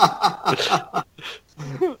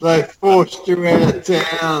 They forced you out of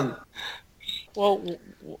town. Well,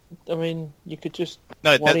 I mean, you could just...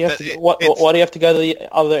 No, why do you have to go to the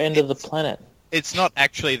other end of the planet? It's not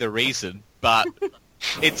actually the reason, but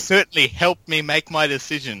it certainly helped me make my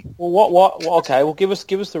decision. Well, okay, well, give us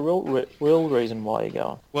the real reason why you're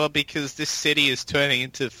going. Well, because this city is turning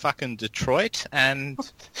into fucking Detroit, and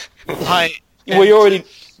Perth's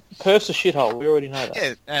a shithole. We already know that.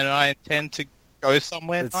 Yeah, and I intend to go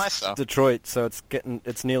somewhere nicer. Detroit, so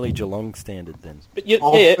it's nearly Geelong standard then. But you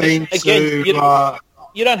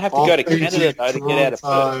don't have to go to Canada though to get out of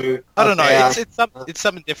Perth. I don't know. It's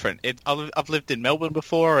something different. I've lived in Melbourne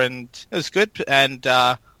before, and it was good. And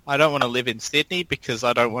I don't want to live in Sydney because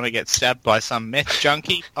I don't want to get stabbed by some meth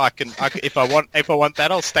junkie. If I want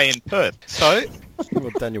that, I'll stay in Perth. So.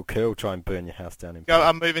 Well, Daniel Kerr will try and burn your house down in Perth.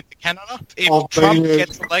 I'm moving to Canada. If Trump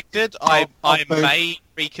gets elected, I may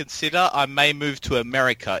reconsider. I may move to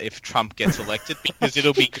America if Trump gets elected because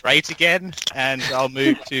it'll be great again, and I'll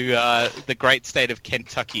move to the great state of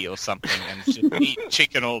Kentucky or something and just eat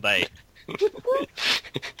chicken all day.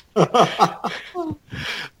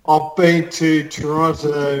 I've been to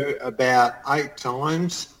Toronto about 8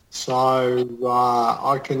 times. So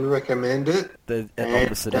I can recommend it. They're at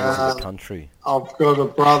opposite ends of the country. I've got a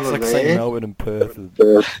brother it's like there. saying Melbourne and Perth.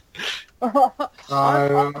 I've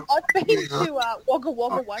been to Wagga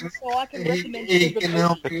Wagga once, so I can recommend it. He can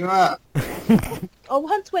help you out. I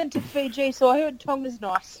once went to Fiji, so I heard Tonga's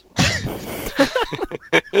nice.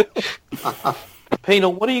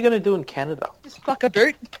 Penal, what are you going to do in Canada? Just fuck a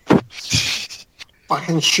boot.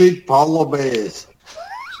 Fucking shoot polar bears.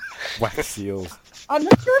 Wax seals. I'm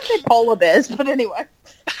not sure if they're polar bears, but anyway.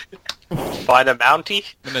 Find a Mountie?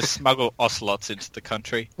 I'm going to smuggle ocelots into the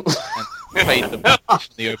country and feed them in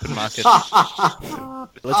the open market.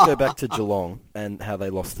 Let's go back to Geelong and how they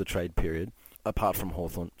lost the trade period, apart from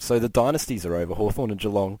Hawthorn. So the dynasties are over, Hawthorn and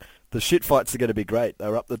Geelong. The shit fights are going to be great.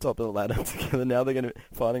 They're up the top of the ladder together. Now they're going to be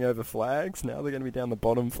fighting over flags. Now they're going to be down the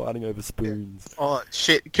bottom fighting over spoons. Oh,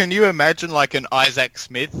 shit. Can you imagine like an Isaac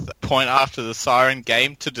Smith point after the siren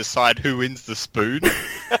game to decide who wins the spoon?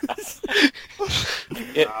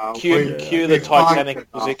 Cue the Titanic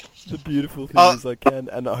music. The beautiful thing is I can,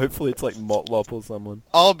 and hopefully it's like Motlop or someone.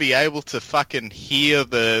 I'll be able to fucking hear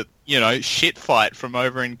the, shit fight from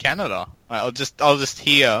over in Canada. I'll just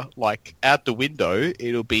hear, like, out the window,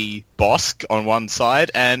 it'll be Bosk on one side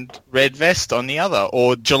and Red Vest on the other,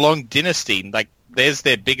 or Geelong Dynasty. Like, there's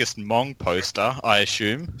their biggest Mong poster, I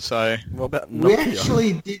assume. So, what about Nokia? We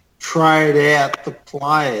actually did trade out the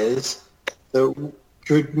players that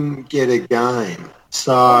couldn't get a game.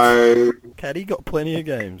 So, Caddy got plenty of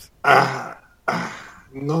games.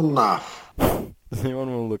 not enough. Does anyone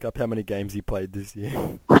want to look up how many games he played this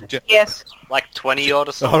year? Yes. Like 20 odd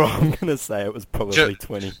or something? Oh, I'm going to say it was probably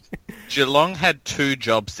 20. Geelong had 2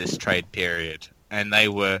 jobs this trade period, and they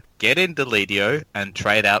were get in Deledio and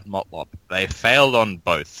trade out Motlop. They failed on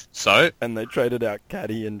both. So, and they traded out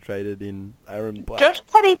Caddy and traded in Aaron Black.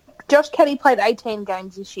 Josh Caddy played 18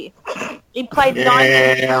 games this year. He played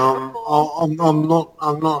 19.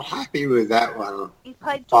 I'm not happy with that one. He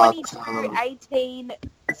played 22, 18,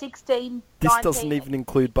 16, This 19. doesn't even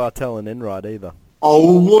include Bartel and Enright either.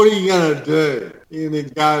 Oh, what are you going to do? You're going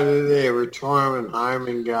to go to their retirement home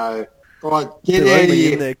and go, right, get They're out of only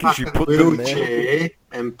your in there 'cause you fucking put them there. wheelchair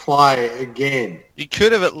and play again. you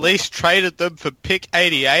could have at least traded them for pick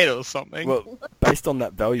 88 or something. Well, based on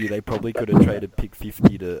that value, they probably could have traded pick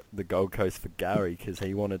 50 to the Gold Coast for Gary because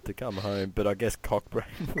he wanted to come home, but I guess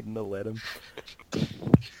Cockbrain wouldn't have let him.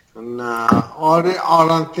 No, I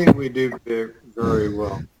don't think we do very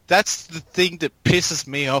well. That's the thing that pisses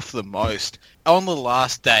me off the most. On the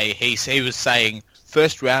last day, he was saying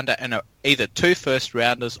first rounder and either 2 first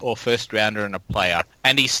rounders or first rounder and a player,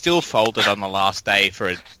 and he still folded on the last day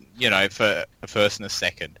for for a first and a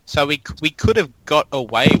second. So we could have got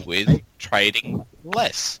away with trading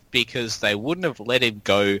less because they wouldn't have let him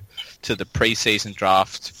go to the preseason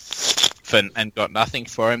draft and got nothing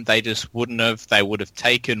for him. They just wouldn't have. They would have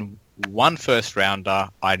taken one first rounder.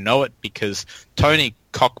 I know it because Tony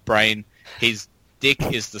Cockbrain, his dick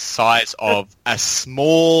is the size of a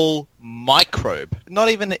small microbe. Not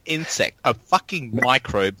even an insect, a fucking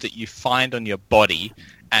microbe that you find on your body,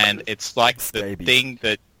 and it's like the thing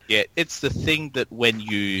that it's the thing that when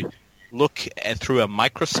you look through a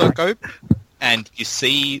microscope and you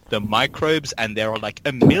see the microbes, and there are like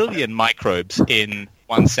a million microbes in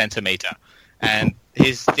 1 centimeter, and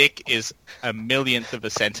his dick is a millionth of a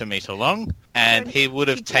centimeter long, and he would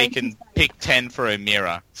have pick 10 for a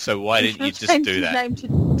mirror. So why didn't you just do that? His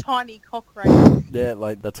name to Tiny Cockroach. Yeah,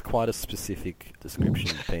 like that's quite a specific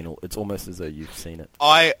description, Penal. It's almost as though you've seen it.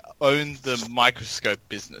 I own the microscope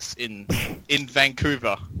business in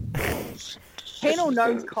Vancouver. Penal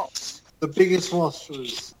knows cops. The biggest loss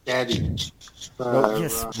was Daddy. Well,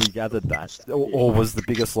 yes, we gathered that. Or was the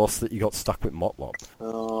biggest loss that you got stuck with Motlop?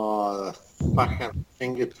 Oh, the fucking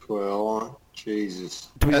finger twirl. Jesus.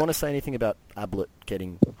 Do we want to say anything about Ablett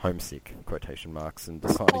getting homesick, quotation marks, and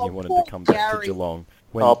deciding he wanted to come back to Geelong?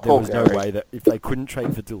 When there was no way that, if they couldn't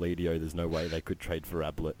trade for Deledio, there's no way they could trade for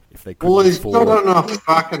Ablett. If they couldn't he's got enough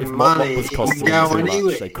fucking money, was he costing can go too much,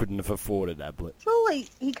 anywhere. they couldn't have afforded Ablett. Surely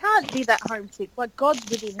he can't be that homesick. Like, God's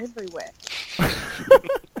with him everywhere.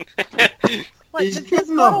 Like, He's there's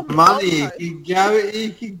got enough God on the money, Gold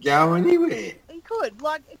he could go anywhere. He could.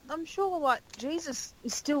 Like, I'm sure, like, Jesus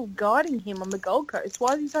is still guiding him on the Gold Coast.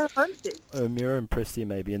 Why is he so homesick? Mira and Prestia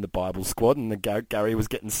may be in the Bible squad, and Gary was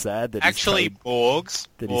getting sad that Actually, Borgs,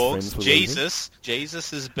 Jesus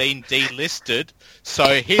has been delisted,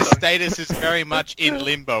 so his status is very much in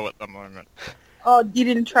limbo at the moment. Oh, you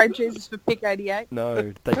didn't trade Jesus for pick 88?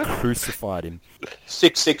 No, they crucified him.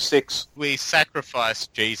 666. We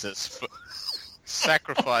sacrificed Jesus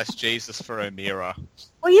for O'Meara.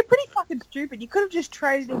 Well, you're pretty fucking stupid. You could have just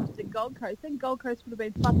traded him to the Gold Coast. Then Gold Coast would have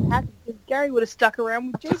been fucking happy because Gary would have stuck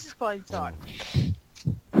around with Jesus by his side.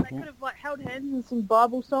 They could have like held hands and sung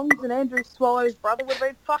Bible songs, and Andrew Swallow's brother would have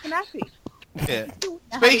been fucking happy. Yeah.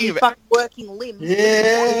 Speaking of fucking working limbs.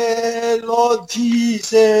 Yeah, Lord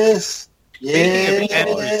Jesus. Yeah,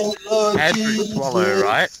 Lord Andrew Jesus. Swallow,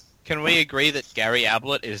 right? Can we agree that Gary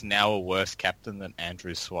Ablett is now a worse captain than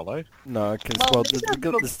Andrew Swallow? No, because Well,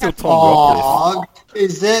 there's still Tom Rockcliffe. Oh,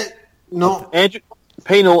 is that not...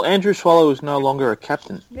 Andrew Swallow is no longer a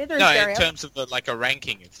captain. Neither is No, Gary in terms of a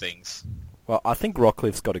ranking of things. Well, I think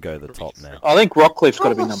Rockcliffe's got to go to the top now. I think Rockcliffe's got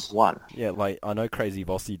to be number one. Yeah, like, I know Crazy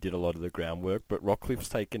Vossi did a lot of the groundwork, but Rockcliffe's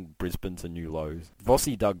taken Brisbane to new lows.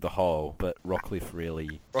 Vossi dug the hole, but Rockcliffe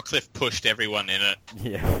really... Rockcliffe pushed everyone in it.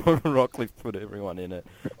 Yeah, Rockcliffe put everyone in it,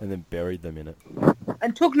 and then buried them in it.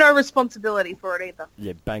 And took no responsibility for it either.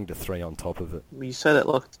 Yeah, banged a 3 on top of it. You say that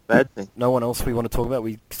like it's a bad thing. No one else we want to talk about?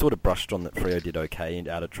 We sort of brushed on that Freo did okay in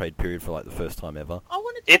out of trade period for like the first time ever. I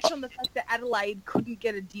want to touch on the fact that Adelaide couldn't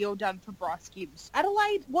get a deal done for Bryce Gibbs.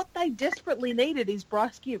 Adelaide, what they desperately needed is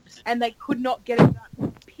Bryce Gibbs, and they could not get it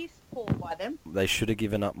done. Pissed poor by them. They should have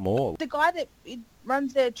given up more. The guy that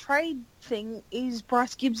runs their trade thing is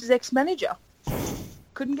Bryce Gibbs' ex-manager.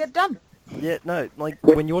 Couldn't get done. Yeah, no, like,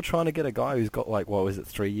 when you're trying to get a guy who's got, like,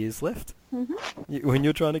 3 years left? Mm-hmm. When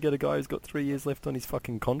you're trying to get a guy who's got 3 years left on his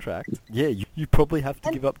fucking contract, yeah, you probably have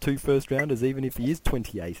to give up 2 first-rounders, even if he is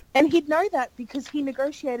 28. And he'd know that because he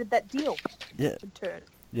negotiated that deal. Yeah. Turn.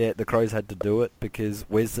 Yeah, the Crows had to do it because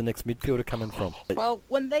where's the next midfielder coming from? Well,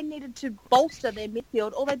 when they needed to bolster their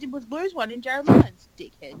midfield, all they did was lose one in Jared Lyons,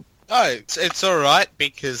 dickhead. No, it's all right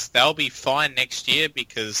because they'll be fine next year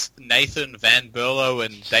because Nathan Van Berlo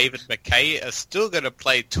and David McKay are still going to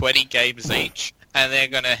play 20 games each, and they're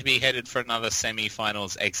going to be headed for another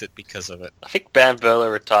semi-finals exit because of it. I think Van Berlo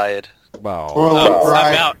retired.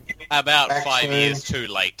 Wow. About 5 years too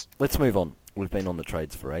late. Let's move on. We've been on the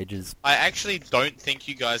trades for ages. I actually don't think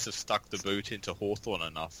you guys have stuck the boot into Hawthorn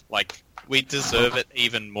enough. Like, we deserve it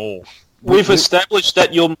even more. We've established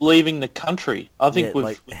that you're leaving the country. I think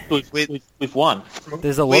we've won.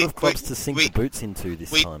 There's a lot of clubs to sink the boots into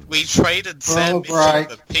this time. We traded Sam Mitchell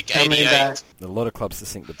for pick 88. A lot of clubs to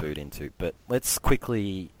sink the boot into. But let's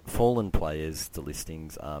quickly... Fallen players, the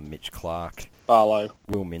listings are Mitch Clark, Barlow,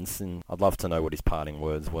 Will Minson. I'd love to know what his parting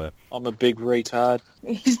words were. I'm a big retard.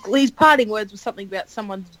 His parting words were something about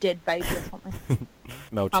someone's dead baby or something.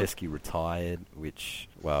 Malcheski retired, which,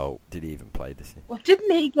 well, did he even play this year? Well,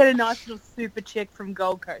 didn't he get a nice little super check from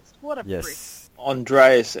Gold Coast? What a prick.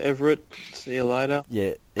 Andreas Everett, see you later.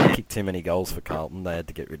 Yeah, he kicked too many goals for Carlton. They had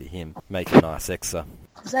to get rid of him. Make a nice exa.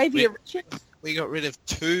 Xavier Richards. we got rid of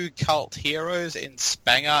 2 cult heroes in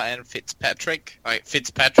Spanger and Fitzpatrick. Like,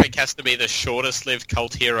 Fitzpatrick has to be the shortest-lived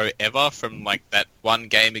cult hero ever, from like that one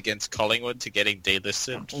game against Collingwood to getting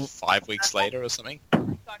delisted 5 weeks later or something.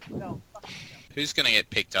 Who's going to get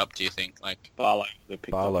picked up, do you think? Like Barlow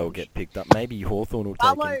will get picked up. Maybe Hawthorn will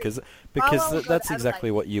take him, because that's exactly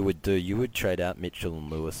what you would do. You would trade out Mitchell and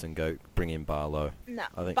Lewis and go bring in Barlow. No,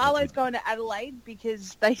 I think Barlow's going to Adelaide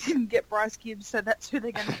because they didn't get Bryce Gibbs, so that's who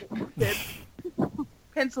they're going to get instead.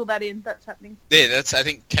 Pencil that in, that's happening. Yeah, I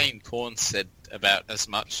think Kane Corn said about as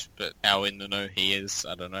much, but how in the know he is,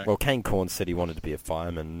 I don't know. Well, Kane Corn said he wanted to be a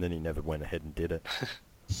fireman, and then he never went ahead and did it.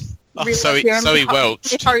 Really, so he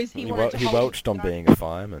welched. He welched on being a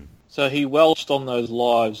fireman. So he welched on those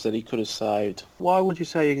lives that he could have saved. Why would you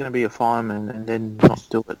say you're going to be a fireman and then not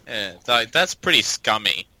do it? Yeah, that's pretty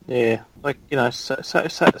scummy. Yeah, like,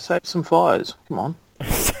 save some fires. Come on.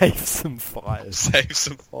 Save some fires. Save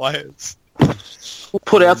some fires. We'll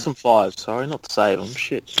put out some fires, sorry, not to save them.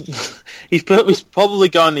 Shit. He's probably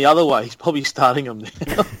going the other way. He's probably starting them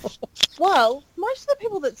now. Well, most of the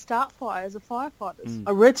people that start fires are firefighters.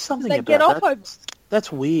 I read something they about get off that. over.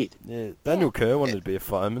 That's weird. Yeah, Daniel Kerr wanted to be a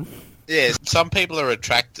fireman. Yeah, some people are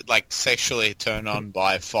attracted, like, sexually turned on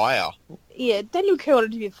by fire. Yeah, Daniel Kerr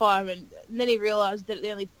wanted to be a fireman, and then he realised that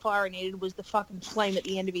the only fire he needed was the fucking flame at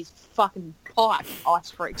the end of his fucking pipe,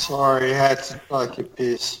 ice freak. Sorry, you had to take a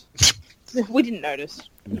piss. We didn't notice.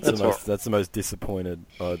 That's the most disappointed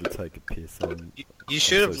I to take a piss. You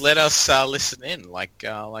should have let us listen in, like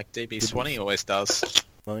DB Swanee always does.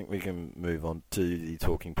 I think we can move on to the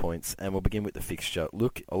talking points, and we'll begin with the fixture.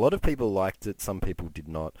 Look, a lot of people liked it, some people did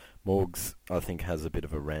not. Morgs, I think, has a bit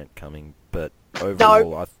of a rant coming, but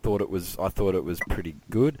overall, I thought it was pretty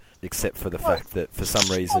good, except for the fact that for some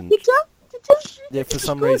reason,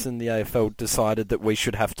 reason the AFL decided that we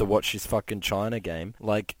should have to watch this fucking China game.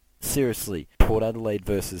 Like, seriously, Port Adelaide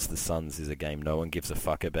versus the Suns is a game no one gives a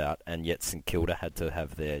fuck about, and yet St Kilda had to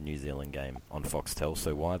have their New Zealand game on Foxtel,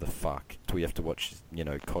 so why the fuck do we have to watch,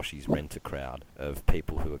 Koshi's rent-a-crowd of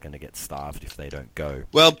people who are going to get starved if they don't go?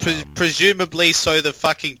 Well, presumably so the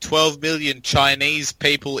fucking 12 million Chinese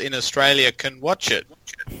people in Australia can watch it.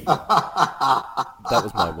 That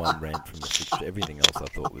was my one rant from the fixture. Everything else I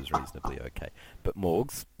thought was reasonably okay. But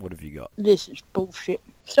Morgs, what have you got? This is bullshit.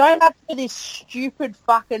 So back to this stupid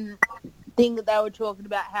fucking thing that they were talking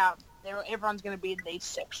about, how everyone's going to be in these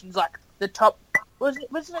sections, like the top. Wasn't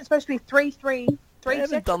it supposed to be three? They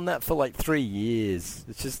haven't done that for like 3 years.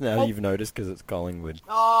 It's just now you've noticed because it's Collingwood.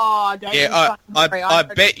 Oh, don't. Yeah, I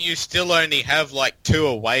bet you still only have like 2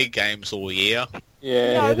 away games all year.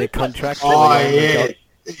 Yeah, they're contractually. Oh, yeah.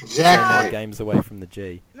 Exactly. Games away from the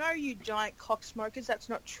G. No, you giant cocksmokers, that's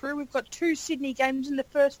not true. We've got 2 Sydney games in the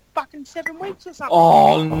first fucking 7 weeks or something.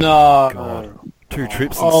 Oh, no. God. 2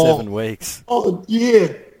 trips in 7 weeks. Oh, yeah.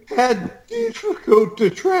 How difficult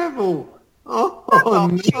to travel.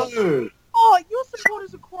 Oh, no. Oh, your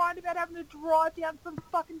supporters are crying about having to drive down from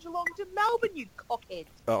fucking Geelong to Melbourne, you cockhead.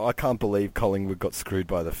 Oh, I can't believe Collingwood got screwed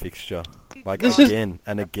by the fixture. Like, This again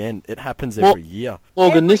and again. It happens every year.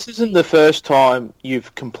 Morgan, this isn't the first time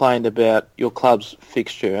you've complained about your club's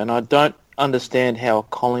fixture, and I don't understand how a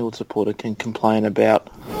Collingwood supporter can complain about...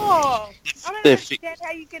 Oh, I don't understand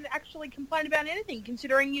how you can actually complain about anything,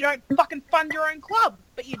 considering you don't fucking fund your own club,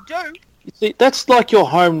 but you do. You see, that's like your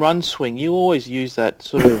home run swing. You always use that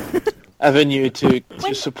sort of avenue to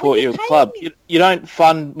support your club. You don't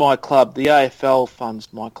fund my club. The AFL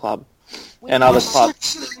funds my club and other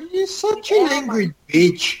clubs. You're such an angry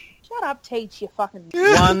bitch. Shut up, Teach, you fucking...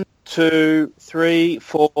 1, 2, 3,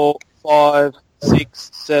 4, 5,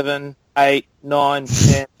 6, 7, 8, 9,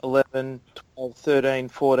 10, 11, 12, 13,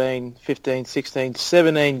 14, 15, 16,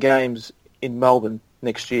 17 games in Melbourne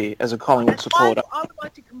next year as a Collingwood supporter. I would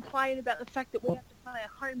like to complain about the fact that we have to play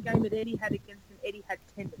a home game at Etihad against an Etihad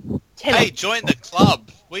tenant. Hey, join the club.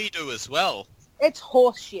 We do as well. It's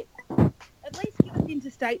horse shit. At least give us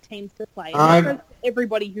interstate teams to play. And not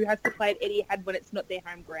everybody who has to play at Etihad when it's not their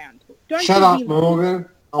home ground. Don't Shut up, Morgan.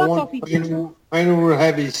 I want off, Penal to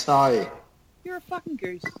have his say. You're a fucking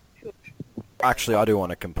goose. Sure. Actually, I do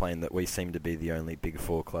want to complain that we seem to be the only Big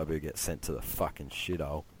Four club who gets sent to the fucking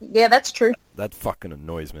shithole. Yeah, that's true. That fucking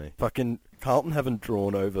annoys me. Fucking Carlton haven't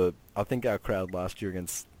drawn over... I think our crowd last year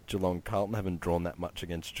against Geelong, Carlton haven't drawn that much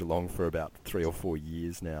against Geelong for about 3 or 4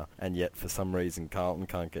 years now. And yet, for some reason, Carlton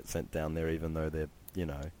can't get sent down there even though they're,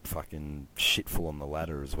 fucking shitful on the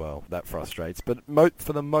ladder as well. That frustrates. But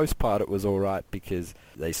for the most part, it was alright because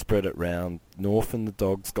they spread it round. North and the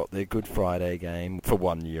Dogs got their Good Friday game for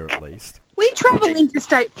 1 year at least. We travel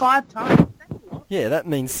interstate 5 times. Yeah, that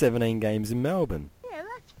means 17 games in Melbourne. Yeah,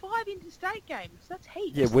 that's 5 interstate interstate games. That's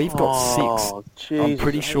heaps. Yeah, we've got 6. I'm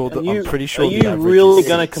pretty sure that. I'm pretty sure Are the you average really is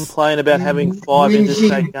going to 6. complain about having 5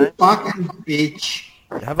 interstate games? Fucking bitch.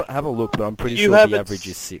 Have a look, but I'm pretty You sure have the it average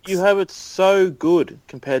is 6. You have it so good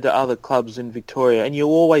compared to other clubs in Victoria, and you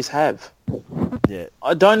always have. Yeah,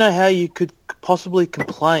 I don't know how you could possibly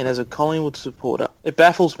complain as a Collingwood supporter. It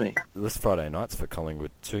baffles me. it was Friday nights for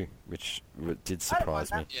Collingwood too, which did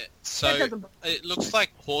surprise me. Yeah, so it looks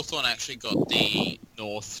like Hawthorn actually got the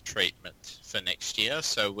North treatment for next year,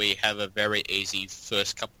 so we have a very easy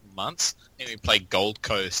first couple of months. I think we play Gold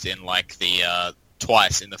Coast in like the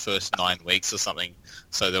twice in the first 9 weeks or something,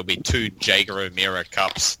 so there'll be 2 Jaeger O'Meara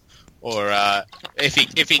Cups. Or if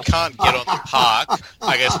he can't get on the park,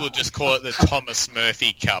 I guess we'll just call it the Thomas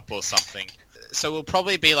Murphy Cup or something. So we'll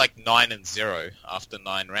probably be like 9-0 after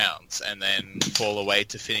 9 rounds, and then fall away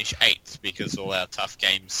to finish 8th because all our tough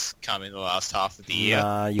games come in the last half of the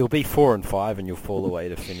year. You'll be 4-5, and you'll fall away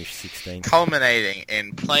to finish 16th. Culminating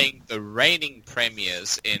in playing the reigning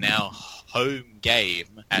premiers in our home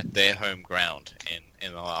game at their home ground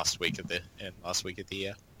in the last week of the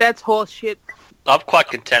year. That's horse shit. I'm quite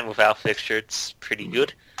content with our fixture. It's pretty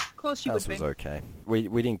good. Of course you Ours would was be. okay. We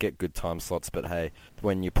didn't get good time slots, but hey,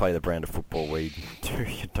 when you play the brand of football we do,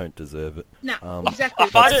 you don't deserve it. No, I exactly.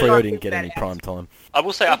 find That's it- Freo didn't get any prime time. I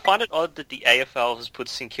will say I find it odd that the AFL has put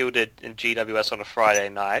St Kilda and GWS on a Friday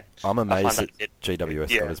night. I'm amazed find that GWS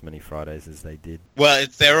yeah. got as many Fridays as they did. Well,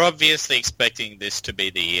 they're obviously expecting this to be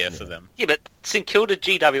the year for them. Yeah, but St Kilda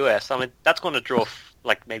GWS, I mean, that's going to draw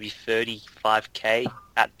like maybe 35k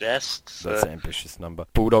at best. So. That's an ambitious number.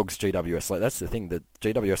 Bulldogs, GWS, like that's the thing, that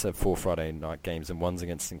GWS have 4 Friday night games, and one's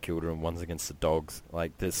against St Kilda and one's against the Dogs.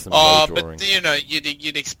 Like there's some low drawing. But you know,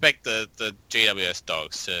 you'd expect the GWS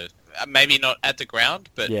Dogs to maybe not at the ground,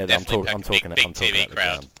 but Yeah, I'm definitely talking big at TV the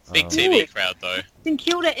crowd. ground. Big Oh. TV crowd though. St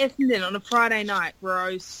Kilda Essendon on a Friday night.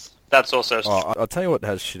 Gross. That's also... I'll tell you what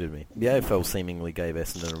has shitted me. The AFL seemingly gave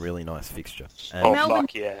Essendon a really nice fixture. And, Oh, Melbourne-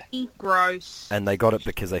 fuck yeah. Gross. and they got it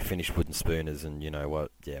because they finished wooden spooners, and you know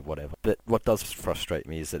what, yeah, whatever. But what does frustrate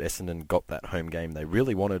me is that Essendon got that home game they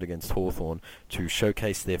really wanted against Hawthorn to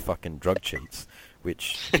showcase their fucking drug cheats,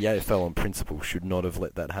 which the AFL on principle should not have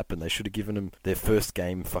let that happen. They should have given them their first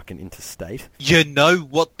game fucking interstate. You know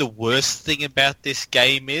what the worst thing about this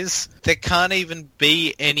game is? There can't even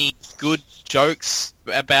be any good jokes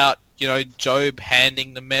about, you know, Job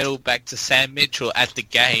handing the medal back to Sam Mitchell at the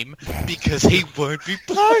game because he won't be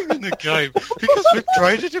playing in the game because we've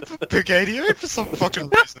traded him for Brigadio for some fucking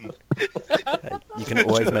reason. Hey, you can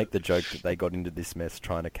always make the joke that they got into this mess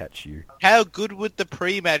trying to catch you. How good would the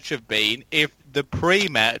pre-match have been if the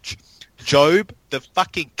pre-match, Job, the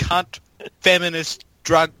fucking cunt, feminist,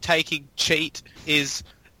 drug-taking cheat, is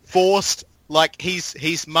forced, like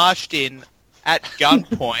he's marched in at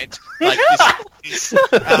gunpoint, like this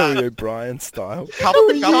Harry O'Brien style.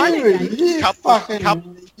 couple of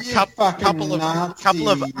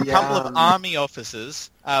army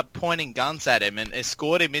officers pointing guns at him and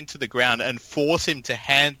escort him into the ground and force him to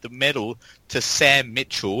hand the medal to Sam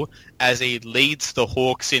Mitchell as he leads the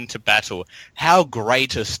Hawks into battle. How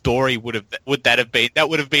great a story would that have been? That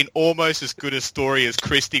would have been almost as good a story as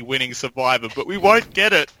Christie winning Survivor, but we won't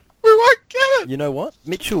get it. We won't get it. You know what?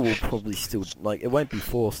 Mitchell will probably still, like, it won't be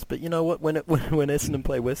forced, but you know what? When Essendon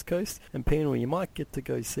play West Coast and Penal, you might get to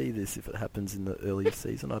go see this if it happens in the earlier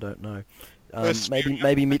season. I don't know.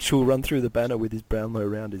 Maybe Mitchell will run through the banner with his Brownlow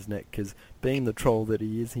around his neck, because being the troll that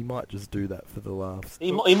he is, he might just do that for the laughs.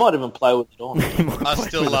 He might even play with it on. I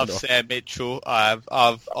still love Sam Mitchell. I've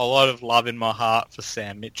a lot of love in my heart for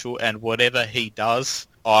Sam Mitchell, and whatever he does,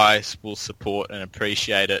 I will support and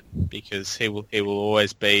appreciate it because he will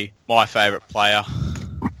always be my favourite player.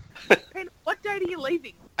 Pen, what date are you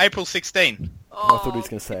leaving? April 16. Oh, I thought he was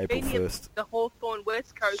going to say April convenient. 1st. The Hawthorn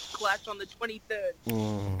West Coast clash on the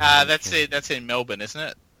 23rd. That's it. That's in Melbourne, isn't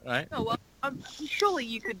it? Right? Oh, well, surely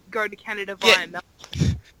you could go to Canada via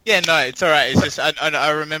Melbourne. Yeah, no, it's all right. It's just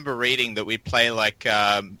I remember reading that we play like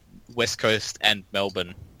West Coast and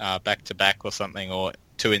Melbourne back to back or something, or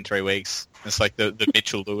 2 in 3 weeks. It's like the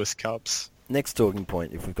Mitchell Lewis Cups. Next talking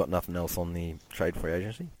point, if we've got nothing else on the trade free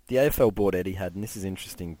agency. The AFL board Etihad, and this is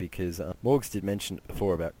interesting because Morgs did mention it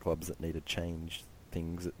before about clubs that need to change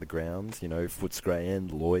things at the grounds, you know, Footscray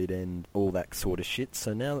End, Lloyd End, all that sort of shit.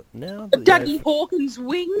 So now Dougie Hawkins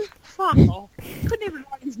wing? Fuck off. Couldn't even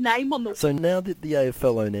write his name on the... So now that the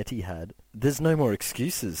AFL own Etihad, there's no more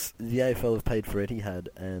excuses. The AFL have paid for Etihad,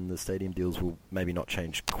 and the stadium deals will maybe not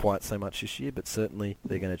change quite so much this year, but certainly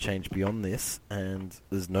they're going to change beyond this, and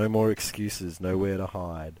there's no more excuses, nowhere to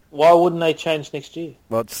hide. Why wouldn't they change next year?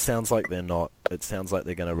 Well, it sounds like they're not. It sounds like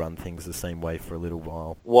they're going to run things the same way for a little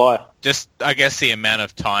while. Why? Just, I guess, the amount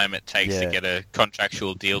of time it takes to Yeah. get a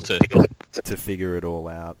contractual deal to... To figure it all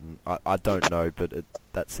out, and I don't know, but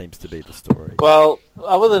that seems to be the story. Well,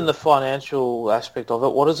 other than the financial aspect of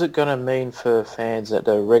it, what is it going to mean for fans that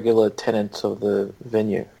are regular tenants of the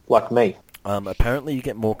venue, like me? Apparently you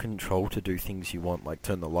get more control to do things you want, like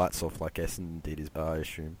turn the lights off like Essendon did, I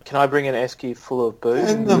assume. Can I bring an esky full of booze?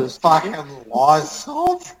 And the fucking lights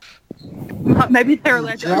off? Maybe they're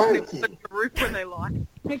allowed to open and close the roof when they like.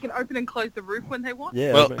 They can open and close the roof when they want.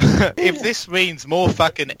 Yeah. Well, if this means more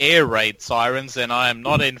fucking air raid sirens, then I am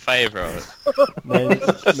not in favour of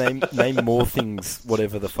it. name more things,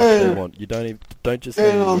 whatever the fuck they want. You don't just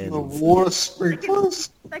say And on the the ends. water sprinklers?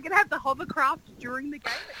 They can have the hovercraft during the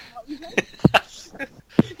game.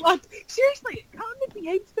 Like, seriously, can't it be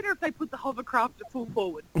heaps better if they put the hovercraft at full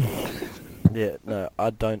forward? Yeah, no, I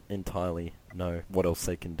don't entirely know what else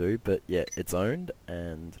they can do, but yeah, it's owned,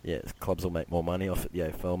 and yeah, clubs will make more money off it, the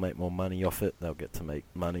AFL make more money off it, they'll get to make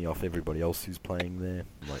money off everybody else who's playing there,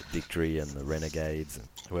 like Victory and the Renegades and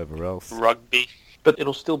whoever else. Rugby. But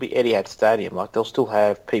it'll still be Etihad Stadium. Like, they'll still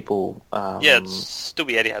have people... Yeah, it'll still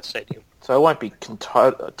be Etihad Stadium. So it won't be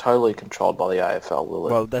totally controlled by the AFL, will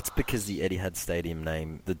it? Well, that's because the Etihad Stadium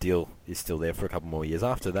name, the deal is still there for a couple more years.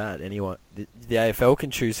 After that, anyone, the AFL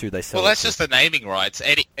can choose who they sell. Well, that's it to. just the naming rights.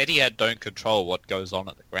 Etihad don't control what goes on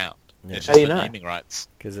at the ground. Yeah. It's How just do you the know? naming rights.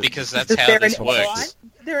 Because that's Because how they're this an works. airline.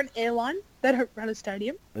 They're an airline. They don't run a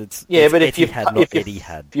stadium. It's But if Etihad, not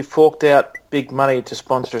Etihad. if you forked out big money to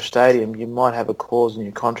sponsor a stadium, you might have a clause in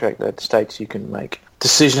your contract that states you can make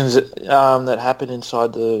decisions that happen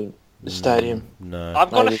inside the stadium. No. I'm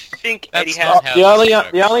going to Maybe. think That's Etihad... not how The this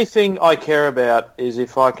works. only thing I care about is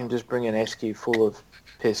if I can just bring an esky full of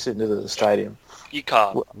piss into the stadium. You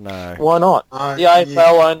can't. No. Why not? Oh, The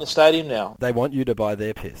AFL own the stadium now. They want you to buy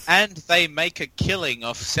their piss. And they make a killing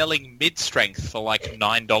of selling mid-strength for like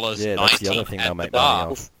 $9.90 Yeah, that's the other thing at they'll the make bar.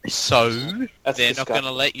 money off. So That's they're not disgusting. going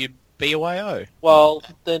to let you BYO. Well,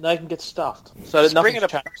 then they can get stuffed. So Just bring nothing's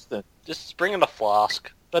it up- changed then. Just bring in a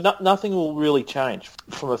flask. But nothing will really change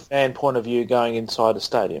from a fan point of view going inside a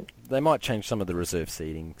stadium. They might change some of the reserve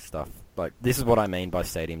seating stuff. Like, this is what I mean by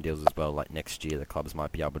stadium deals as well. Like, next year the clubs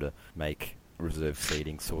might be able to make reserve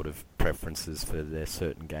seating sort of preferences for their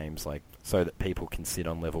certain games, like, so that people can sit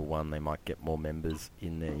on level 1. They might get more members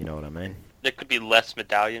in there, you know what I mean? There could be less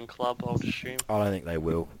Medallion Club, I would assume. I don't think they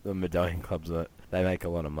will. The medallion clubs, they make a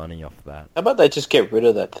lot of money off that. How about they just get rid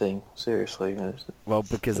of that thing? Seriously. Well,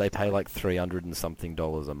 because they pay like $300 and something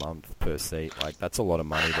a month per seat. Like, that's a lot of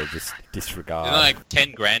money they just disregard. Isn't it like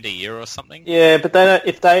 10 grand a year or something? Yeah, but they don't,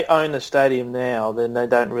 if they own the stadium now, then they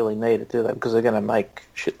don't really need it, do they? Because they're going to make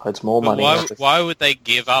shitloads more But money. why would they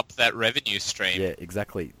give up that revenue stream? Yeah,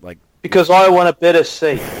 exactly. Like, Because I want a better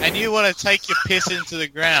seat. And you want to take your piss into the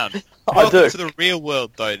ground. I Welcome do. to the real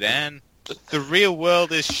world, though, Dan. The real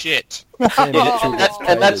world is shit. Sam Mitchell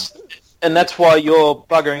gets And that's why you're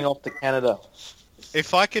buggering off to Canada.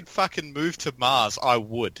 If I could fucking move to Mars, I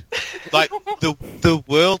would. Like, the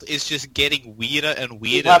world is just getting weirder and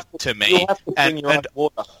weirder to me. You'll have to bring your own And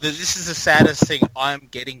water. this is the saddest thing. I'm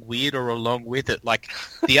getting weirder along with it. Like,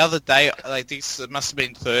 the other day, like this, it must have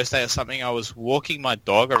been Thursday or something, I was walking my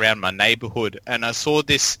dog around my neighborhood, and I saw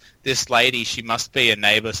this lady, she must be a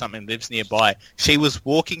neighbor or something, lives nearby. She was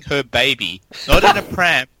walking her baby, not in a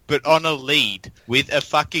pram, but on a lead, with a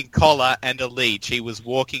fucking collar and a lead. She was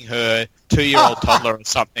walking her 2-year-old toddler or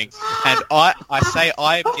something. And I say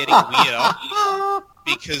I am getting weirder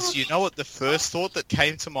because you know what the first thought that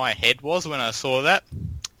came to my head was when I saw that?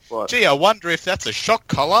 What? Gee, I wonder if that's a shock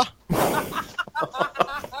collar. Did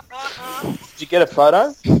you get a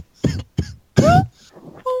photo?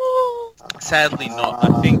 Sadly not.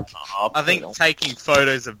 I think taking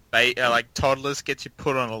photos of like toddlers gets you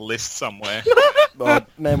put on a list somewhere. Oh,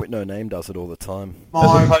 Man with No Name does it all the time. As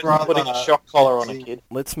My opposed to brother... putting a shock collar on a kid.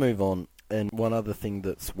 Let's move on. And one other thing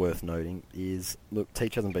that's worth noting is, look,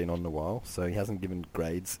 Teach hasn't been on in a while, so he hasn't given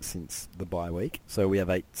grades since the bye week. So we have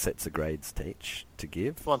 8 sets of grades, Teach, to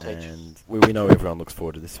give. Come on, Teach. And we know everyone looks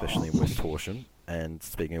forward to this, especially in West Horsham. And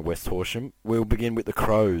speaking of West Horsham, we'll begin with the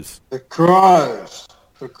Crows. The Crows.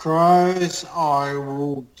 The Crows, I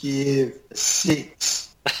will give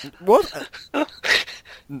 6. What?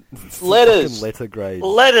 Letters. Fucking letter grades.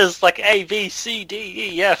 Letters like A, B, C, D,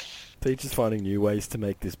 E, F. Teach is finding new ways to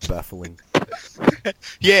make this baffling.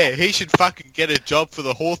 Yeah, he should fucking get a job for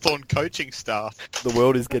the Hawthorn coaching staff. The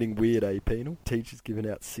world is getting weird, Penal? Teachers giving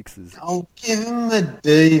out sixes. I'll give him a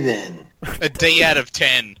D then. A D out of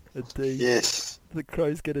 10. A D. Yes. The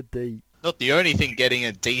Crows get a D. Not the only thing getting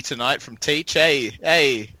a D tonight from Teach. Hey.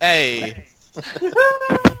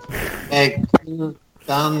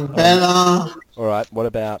 Done better. Alright, what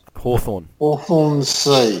about Hawthorn? Hawthorn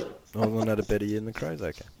C. Hawthorn had a better year than the Crows,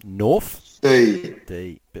 okay. North? D.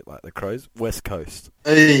 D. Bit like the Crows. West Coast?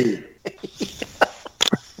 E.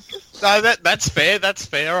 No, that's fair. That's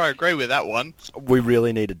fair. I agree with that one. We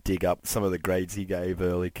really need to dig up some of the grades he gave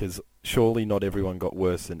early, because surely not everyone got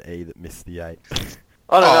worse than E that missed the 8.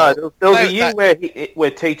 I don't know. There was a year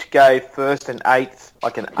where Teach gave first and eighth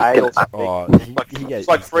like an A or something. Oh, It's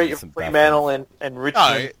like Fremantle and Richmond.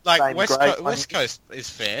 No, like same grade. West Coast is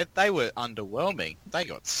fair. They were underwhelming. They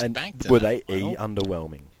got spanked. And were they E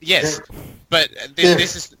underwhelming? Yes, but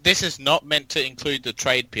this is not meant to include the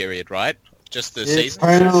trade period, right? Just the season.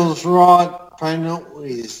 Penal's right. Penal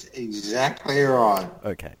is exactly right.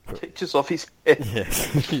 Okay. Cool. Teacher's off his head.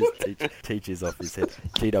 Yes. Teachers off his head.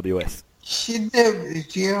 GWS. Should that be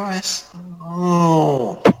GS?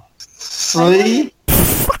 Oh. See?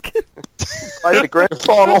 Played the grand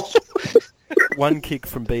final. One kick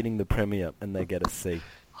from beating the Premier and they get a C.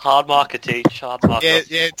 Hard marker, Teach. Hard marker.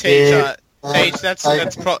 Yeah, Teach. Teach.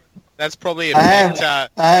 That's probably a bit.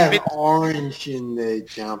 They have orange in their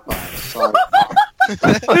jumper. So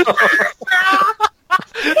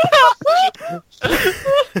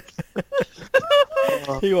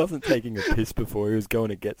He wasn't taking a piss before, he was going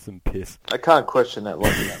to get some piss. I can't question that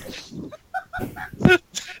logic.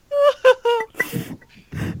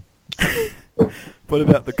 What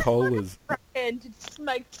about the Colas? And just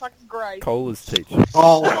make fucking great. Colas teach.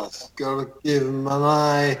 Colas, gotta give him an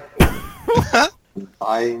A.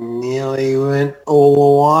 I nearly went all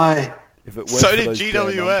the way. If it weren't So for did those damn GWS.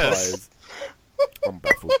 umpires, I'm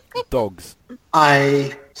baffled. Dogs.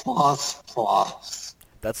 A++.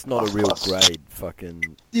 That's not a real grade,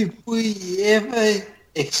 fucking... Did we ever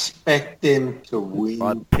expect them to win?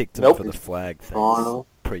 I picked them for the flag things. Final.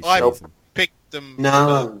 Pre-season. Picked them No.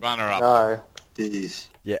 for the runner-up. No. This.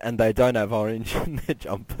 Yeah, and they don't have orange in their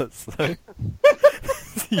jumpers, so...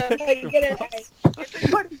 Okay, you get an A.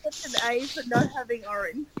 Everybody gets an A for not having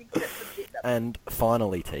orange, except for the bit that... And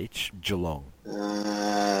finally, Teach, Geelong.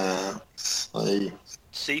 C.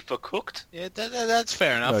 C for cooked. Yeah, that's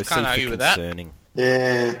fair enough. No, Can't C argue for with that. concerning.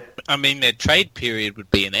 Yeah. I mean, their trade period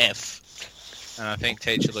would be an F. And I think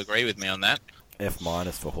Teach will agree with me on that. F-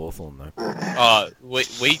 for Hawthorn, though. Oh, we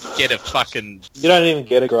get a fucking... You don't even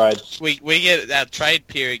get a grade. We get... Our trade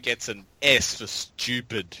period gets an S for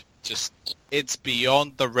stupid. Just... It's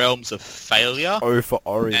beyond the realms of failure. O for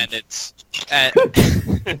orange. And it's...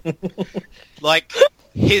 like...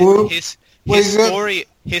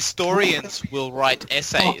 Historians will write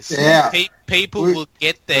essays. Yeah. People will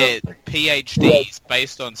get their PhDs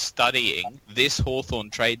based on studying this Hawthorn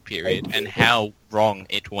trade period and how wrong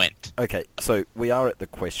it went. Okay, so we are at the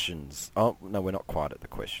questions. Oh, no, we're not quite at the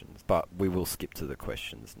questions, but we will skip to the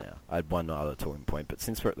questions now. I had one other talking point, but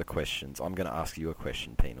since we're at the questions, I'm going to ask you a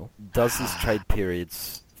question, Penal. Does this trade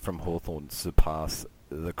periods from Hawthorn surpass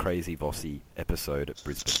the Crazy Vossi episode at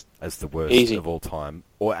Brisbane as the worst of all time,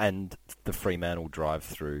 and the Fremantle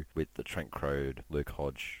drive-through with the Trent Crode, Luke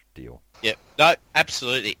Hodge deal? Yep. No,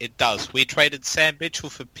 absolutely, it does. We traded Sam Mitchell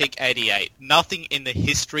for pick 88. Nothing in the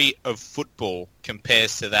history of football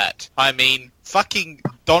compares to that. I mean, fucking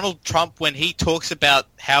Donald Trump, when he talks about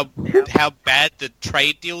how bad the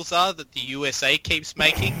trade deals are that the USA keeps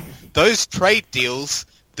making, those trade deals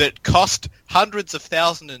that cost hundreds of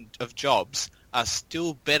thousands of jobs are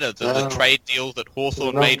still better than the trade deal that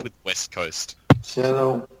Hawthorn made with West Coast.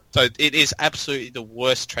 So it is absolutely the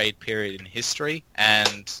worst trade period in history,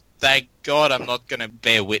 and thank God I'm not going to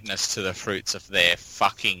bear witness to the fruits of their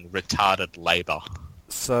fucking retarded labour.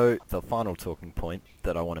 So the final talking point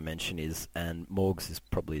that I want to mention is, and Morgs is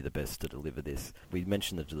probably the best to deliver this, we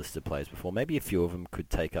mentioned the list of players before, maybe a few of them could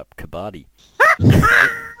take up Kabaddi.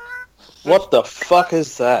 What the fuck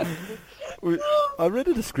is that? I read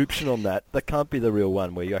a description on that. That can't be the real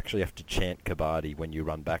one, where you actually have to chant Kabaddi when you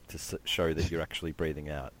run back to show that you're actually breathing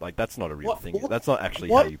out. Like, that's not a real thing. That's not actually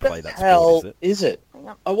how you play that sport, is it?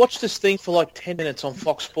 I watched this thing for like 10 minutes on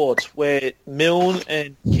Fox Sports where Milne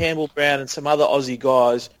and Campbell Brown and some other Aussie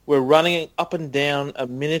guys were running up and down a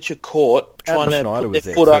miniature court trying Adam to Schneider put was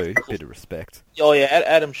their there foot too. up. Bit of respect. Oh yeah,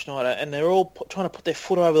 Adam Schneider, and they're all trying to put their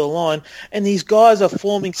foot over the line, and these guys are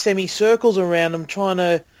forming semicircles around them trying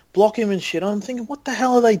to block him and shit. I'm thinking, what the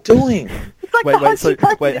hell are they doing? It's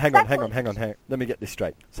like hang on. Let me get this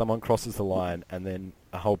straight. Someone crosses the line, and then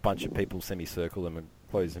a whole bunch of people semicircle them and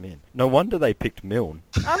close them in. No wonder they picked Milne.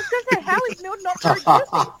 I was going to say, how is Milne not very good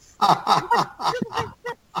at this?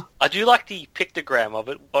 I do like the pictogram of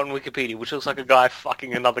it on Wikipedia, which looks like a guy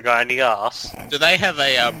fucking another guy in the ass. Do they have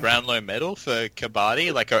a Brownlow medal for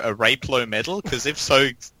Kabaddi, like a Rapelow medal? Because if so,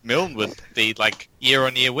 Milne would be like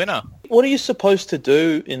year-on-year winner. What are you supposed to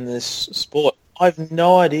do in this sport? I have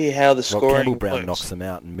no idea how the scoring Campbell Brown works. knocks him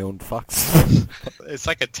out and Milne fucks. It's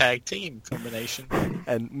like a tag team combination.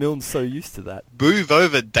 And Milne's so used to that. Move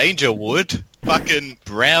over Dangerwood. Fucking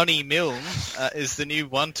Brownie Milne is the new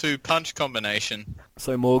 1-2 punch combination.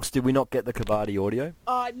 So, Morgs, did we not get the Kabaddi audio?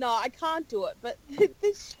 No, I can't do it. But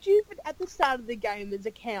this stupid, at the start of the game, there's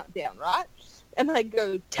a countdown, right? And they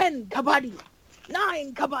go, 10 Kabaddi,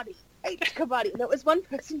 9 Kabaddi, 8 Kabaddi. And it was one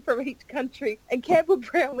person from each country. And Campbell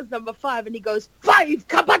Brown was number 5, and he goes, 5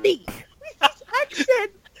 Kabaddi! With his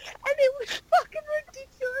accent. And it was fucking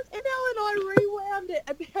ridiculous. And Al and I rewound it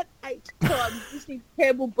about 8 times, listening to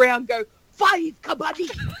Campbell Brown go, 5 Kabaddi!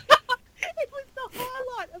 It was the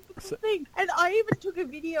highlight of the thing. And I even took a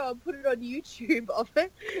video and put it on YouTube of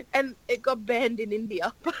it, and it got banned in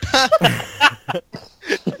India.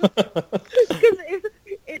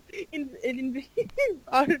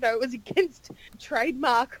 I don't know, it was against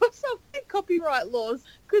trademark or something, copyright laws,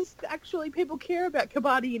 because actually people care about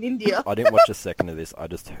Kabaddi in India. I didn't watch a second of this. I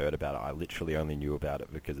just heard about it. I literally only knew about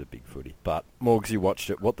it because of Big Footy. But, Morgs, you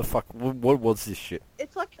watched it. What the fuck? What was this shit?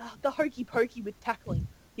 It's like the hokey pokey with tackling.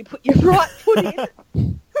 You put your right foot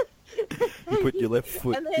in. You put your left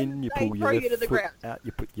foot And then in, you they pull throw your you to left the foot ground. out,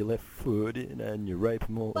 you put your left foot in, and you rape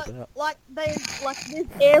them all But about. there's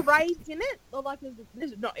air raids in it, or like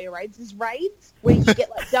there's not air raids, there's raids where you get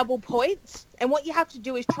like double points, and what you have to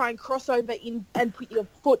do is try and cross over in and put your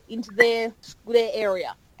foot into their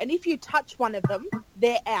area. And if you touch one of them,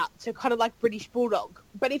 they're out. So kind of like British Bulldog.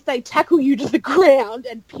 But if they tackle you to the ground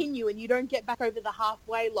and pin you and you don't get back over the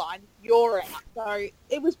halfway line, you're out. So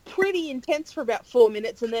it was pretty intense for about 4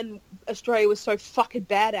 minutes. And then Australia was so fucking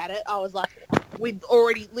bad at it. I was like, we'd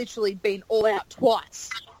already literally been all out twice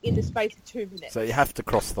in the space of 2 minutes. So you have to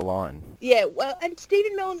cross the line. Yeah, well, and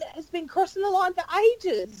Stephen Milne has been crossing the line for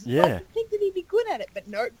ages. Yeah. I think that he'd be good at it, but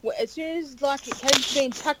no. As soon as like it came to being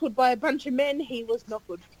tackled by a bunch of men, he was not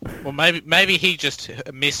good. Well, maybe he just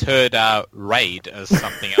misheard raid as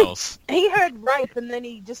something else. He heard rape and then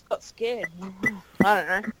he just got scared. I don't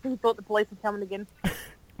know. He thought the police were coming again.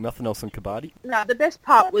 Nothing else on Kabaddi? No, the best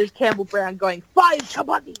part was Campbell Brown going, 5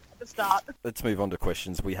 Kabaddi at the start. Let's move on to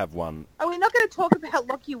questions. We have one. Are we not going to talk about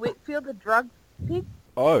Lockie Whitfield, the drug pig?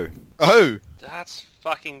 Oh, That's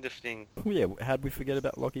fucking the thing. yeah, how'd we forget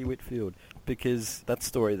about Lockie Whitfield? Because that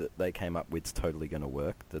story that they came up with is totally going to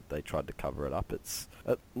work, that they tried to cover it up. It's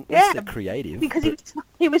they're creative. Because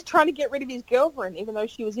he was trying to get rid of his girlfriend, even though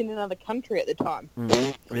she was in another country at the time.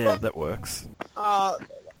 Yeah, that works.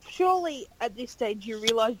 Surely at this stage you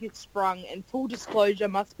realise you've sprung, and full disclosure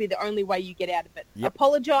must be the only way you get out of it. Yep.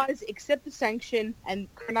 Apologise, accept the sanction,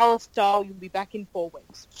 and Cronulla style, you'll be back in 4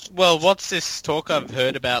 weeks. Well, what's this talk I've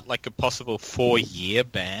heard about, like a possible 4-year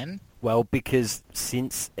ban? Well, because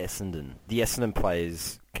since Essendon, the Essendon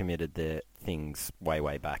players committed their things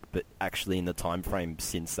way back, but actually in the time frame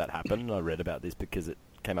since that happened, and I read about this because it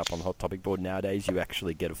came up on the Hot Topic board, nowadays you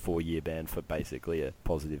actually get a 4-year ban for basically a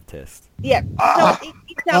positive test. Yeah, so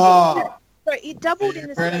it doubled. So it doubled in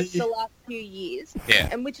the space of the last few years, Yeah.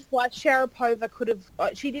 and which is why Sharapova could have...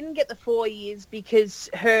 she didn't get the 4 years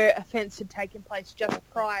because her offence had taken place just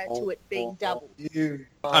prior to it being doubled.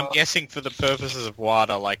 I'm guessing for the purposes of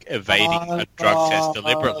WADA, like evading a drug test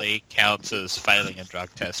deliberately counts as failing a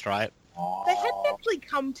drug test, right? They hadn't actually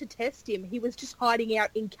come to test him. He was just hiding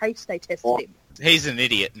out in case they tested him. He's an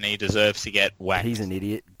idiot and he deserves to get whacked. He's an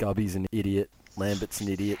idiot, Gubby's an idiot, Lambert's an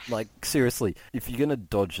idiot. Like, seriously, if you're going to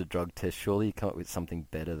dodge a drug test, surely you come up with something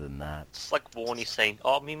better than that. It's like Warney saying,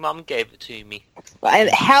 "Oh, me mum gave it to me." And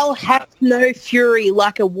hell hath no fury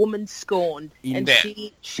like a woman scorned. And Yeah.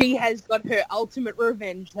 she has got her ultimate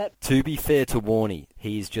revenge. That To be fair to Warney,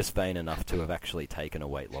 he's just vain enough to have actually taken a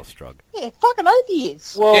weight loss drug. Yeah, fucking oath he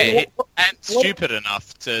is. Well, Yeah, and stupid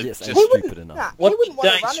enough to Yes, and just... stupid enough. Nah, what he did wouldn't want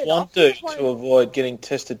to Dane run it Swan off. do He just wanted- to avoid getting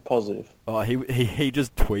tested positive? Oh, he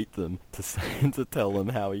just tweet them to tell them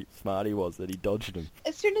how smart he was that he dodged them.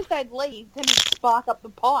 As soon as they'd leave, then he'd spark up the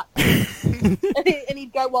pipe. and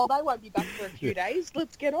he'd go, well, they won't be back for a few days.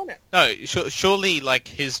 Let's get on it. No, surely, like,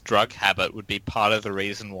 his drug habit would be part of the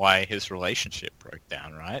reason why his relationship broke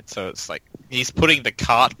down, right? So it's like, he's putting the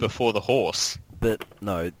cart before the horse. But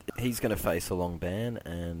no, He's going to face a long ban,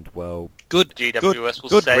 and, well... Good. GWS will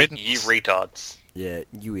good say, riddance. you retards. Yeah,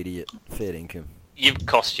 you idiot. Fair income. You've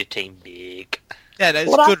cost your team big. Yeah, that's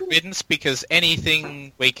What good happened? riddance because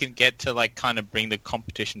anything we can get to like kind of bring the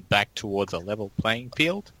competition back towards a level playing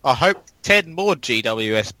field. I hope 10 more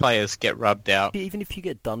GWS players get rubbed out. Even if you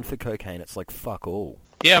get done for cocaine, it's like fuck all.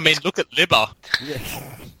 Yeah, I mean, look at Libba. Yeah.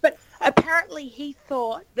 But apparently he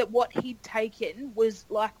thought that what he'd taken was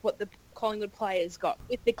like what the Collingwood players got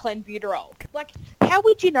with the clenbuterol. Like, how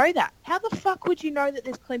would you know that? How the fuck would you know that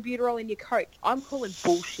there's clenbuterol in your Coke? I'm calling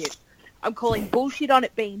bullshit. I'm calling bullshit on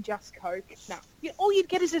it being just Coke. No. All you'd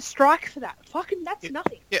get is a strike for that. Fucking, that's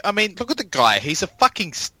nothing. Yeah, I mean, look at the guy. He's a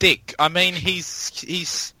fucking stick. I mean, he's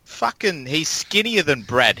skinnier than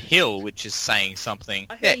Brad Hill, which is saying something.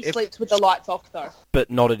 I heard he sleeps with the lights off, though.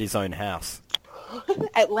 But not at his own house.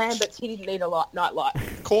 At Lambert's, he didn't need a night light.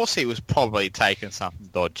 Of course he was probably taking something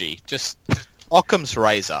dodgy. Just Occam's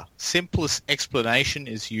razor. Simplest explanation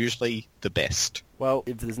is usually the best. Well,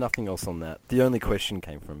 if there's nothing else on that, the only question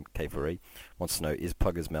came from K4E. Wants to know, is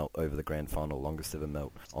Plugger's melt over the grand final longest ever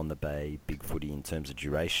melt on the Bay Big Footy in terms of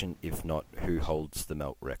duration? If not, who holds the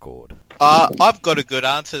melt record? I've got a good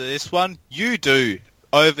answer to this one. You do.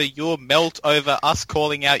 Over your melt over us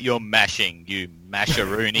calling out your mashing, you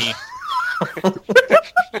masheroony.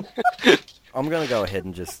 I'm going to go ahead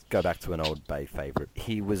and just go back to an old Bay favourite.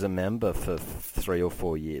 He was a member for 3 or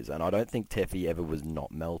 4 years, and I don't think Teffy ever was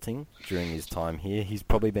not melting during his time here. He's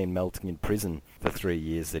probably been melting in prison for 3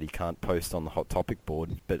 years that he can't post on the Hot Topic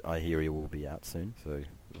board, but I hear he will be out soon, so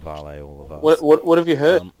valet all of us. What have you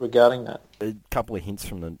heard regarding that? A couple of hints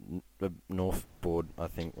from the North board, I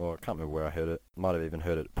think. Well, I can't remember where I heard it. Might have even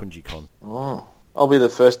heard it at PunjiCon. Oh, I'll be the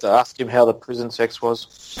first to ask him how the prison sex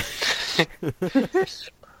was.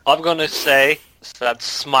 I'm going to say that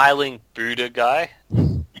smiling Buddha guy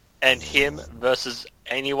and him versus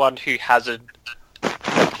anyone who has an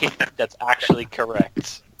opinion that's actually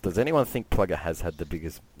correct. Does anyone think Plugger has had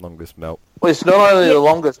the longest melt? Well, it's not only the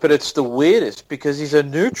longest, but it's the weirdest because he's a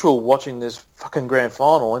neutral watching this fucking grand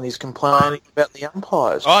final and he's complaining about the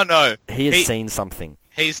umpires. Oh no, He has seen something.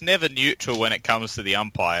 He's never neutral when it comes to the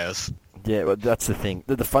umpires. Yeah, well, that's the thing.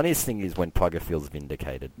 The funniest thing is when Plugger feels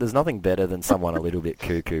vindicated. There's nothing better than someone a little bit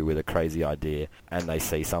cuckoo with a crazy idea and they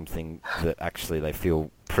see something that actually they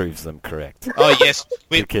feel proves them correct. Oh yes,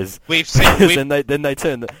 Because then they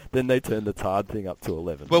turn the Tard thing up to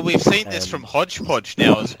 11. Well, we've seen this from Hodgepodge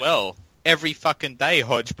now as well. Every fucking day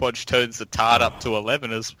Hodgepodge turns the Tard up to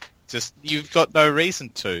 11 as just you've got no reason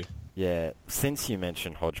to. Yeah, since you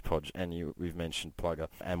mentioned Hodgepodge and we've mentioned Plugger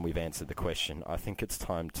and we've answered the question, I think it's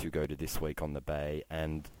time to go to This Week on the Bay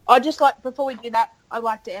and... I'd just like, before we do that, I'd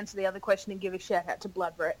like to answer the other question and give a shout out to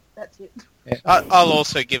Blood Rat. That's it. Yeah. I'll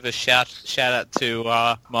also give a shout out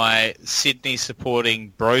to my Sydney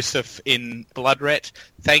supporting Broseph in Bloodret.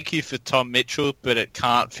 Thank you for Tom Mitchell, but it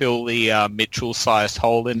can't fill the Mitchell-sized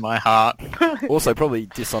hole in my heart. Also, probably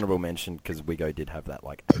dishonourable mention because Wigo did have that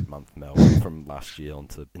 8-month melt from last year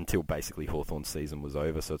until basically Hawthorn's season was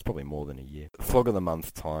over, so it's probably more than a year. Flog of the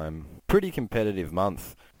month time, pretty competitive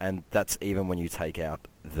month, and that's even when you take out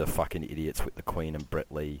the fucking idiots with the Queen and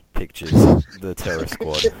Brett Lee pictures, the terror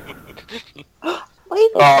squad.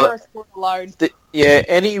 Leave the terror squad alone.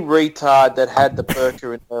 Any retard that had the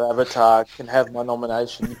Perker in their avatar can have my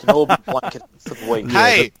nomination. You can all be blanketed for the week.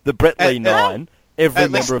 Hey, the Brett Lee 9. Every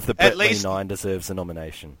at member least- of the at Brett Lee least- 9 deserves a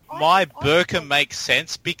nomination. My burqa makes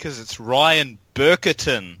sense because it's Ryan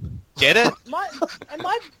Burkerton. Get it? My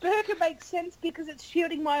burger makes sense because it's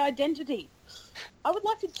shielding my identity. I would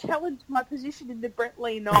like to challenge my position in the Brett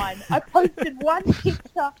Lee 9. I posted one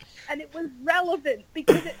picture and it was relevant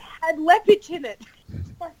because it had Lepich in it.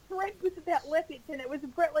 My thread was about Lepich and it was a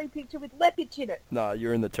Brett Lee picture with Lepich in it. Nah,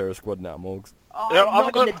 you're in the terror squad now, Morgs. Oh, Yeah,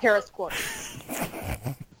 I'm not in the terror squad.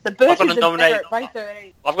 The Burgers gonna are nominate- better at Bay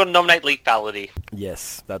 13. I've got to nominate lethality.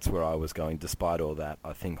 Yes, that's where I was going. Despite all that,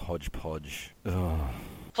 I think Hodgepodge... Ugh.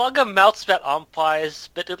 Plugger melts about umpires,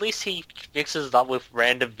 but at least he mixes it up with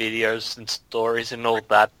random videos and stories and all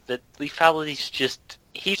that. But lethality's just...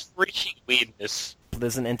 he's reaching weirdness.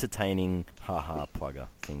 There's an entertaining ha-ha Plugger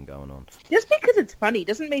thing going on. Just because it's funny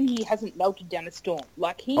doesn't mean he hasn't melted down a storm.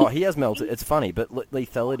 Oh, he has melted. It's funny, but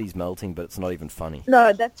lethality's melting, but it's not even funny.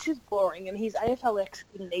 No, that's just boring, and his AFLX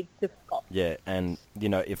needs to stop. Yeah, and,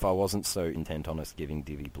 if I wasn't so intent on us giving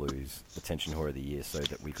Divvy Blues Attention Whore of the Year so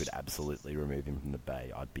that we could absolutely remove him from the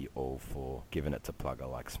Bay, I'd be all for giving it to Plugger,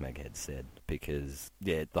 like Smeghead said. Because,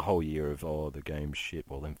 the whole year of, the game's shit,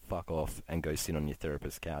 well then fuck off and go sit on your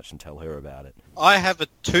therapist's couch and tell her about it. I have a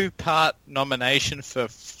two-part nomination for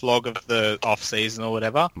flog of the off-season or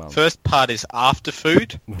whatever. Month. First part is after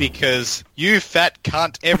food, because you fat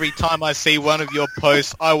cunt, every time I see one of your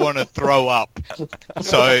posts, I want to throw up.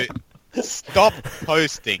 So stop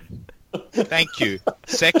posting. Thank you.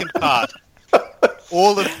 Second part,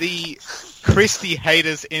 all of the Christie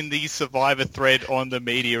haters in the Survivor thread on the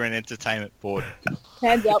media and entertainment board.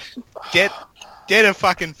 Hands up. Get a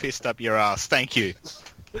fucking fist up your ass. Thank you.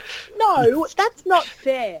 No, that's not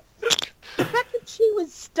fair. The fact that she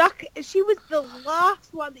was stuck, she was the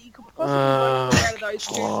last one that you could possibly want out of those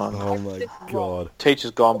two. Oh my god.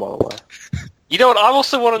 Teacher's gone, by the way. You know what? I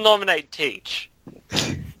also want to nominate Teach.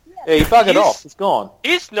 Yeah, you bug it off. It's gone.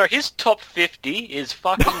 His top 50 is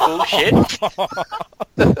fucking bullshit.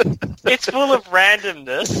 It's full of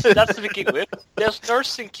randomness. That's to begin with. There's no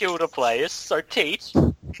St Kilda players, so Teach,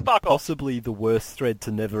 fuck off. Possibly the worst thread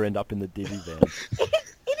to never end up in the Divvy van.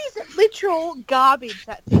 It is literal garbage,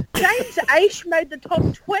 that thing. James Aish made the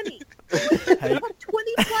top 20. Hey. Top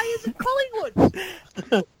 20 players in Collingwood.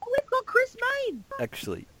 We've got Chris Mayne.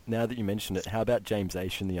 Actually, now that you mention it, how about James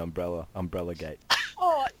Aish and the Umbrella Gate?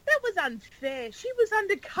 Oh, that was unfair. She was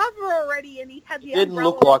undercover already and he had the Didn't umbrella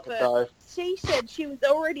look like over. it, though. She said she was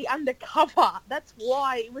already undercover. That's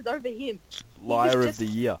why it was over him. Liar just- of the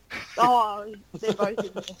year. Oh, they're both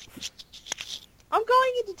in there. I'm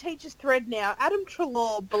going into Teacher's thread now. Adam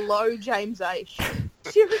Treloar below James Aish.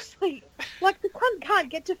 Seriously, like the cunt can't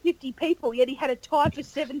get to 50 people, yet he had a tie for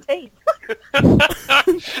 17. He hasn't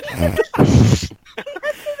even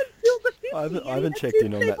filled the 50. I haven't and he had checked two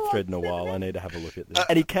in on that people thread in a while. 17. I need to have a look at this.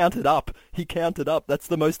 And he counted up. That's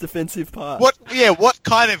the most offensive part. What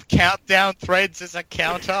kind of countdown threads is a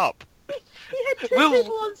count up? He had two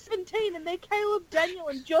people on 17, and they're Caleb Daniel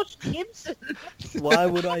and Josh Gibson. Why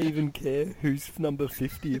would I even care who's number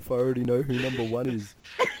 50 if I already know who number 1 is?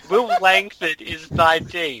 Will Langford is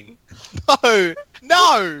 19. No!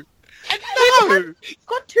 No!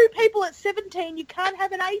 Got two people at 17, you can't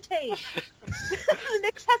have an 18. The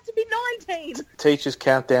next has to be 19. Teacher's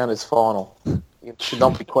countdown is final. It should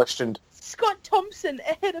not be questioned. Scott Thompson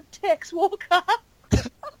ahead of Tex Walker.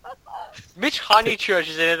 Mitch Honeychurch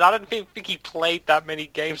is in it. I don't think he played that many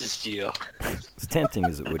games this year. As tempting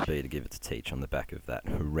as it would be to give it to Teach on the back of that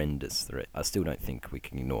horrendous threat, I still don't think we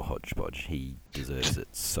can ignore Hodgepodge. He deserves it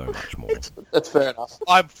so much more. That's fair enough.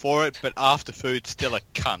 I'm for it, but after food's still a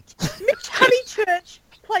cunt. Mitch Honeychurch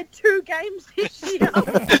played 2 games this year.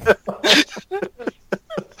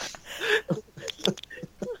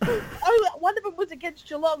 Oh, one of them was against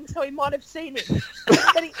Geelong, so he might have seen it.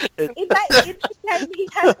 But in that game,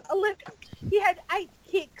 he had 8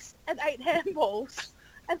 kicks and 8 handballs,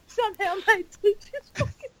 and somehow made Teachers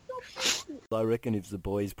fucking top 50. I reckon if the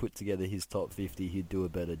boys put together his top 50, he'd do a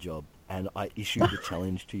better job. And I issue the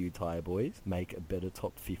challenge to you, Tyre boys: make a better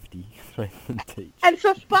top 50 thread than Teach. And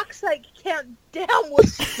for fuck's sake, count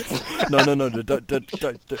downwards. No,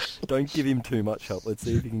 don't give him too much help. Let's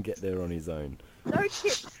see if he can get there on his own. No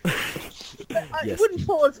tips. Yes. It wouldn't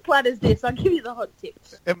fall as flat as this. I'll give you the hot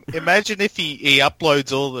tips. Imagine if he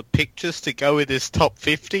uploads all the pictures to go with his top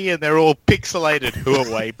 50 and they're all pixelated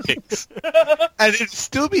Huawei pics. And it'd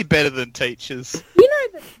still be better than Teachers. You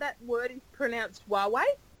know that word is pronounced Huawei?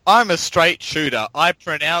 I'm a straight shooter. I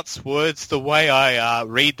pronounce words the way I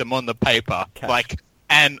read them on the paper, Cash. like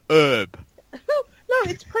an herb. No,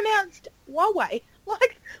 it's pronounced Huawei.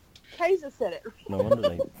 Like, Kaiser said it. No wonder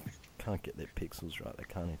they can't get their pixels right. They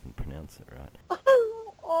can't even pronounce it right.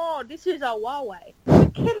 Oh, this is a Huawei.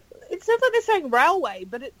 It sounds like they're saying railway,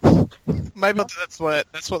 but it's... Maybe that's what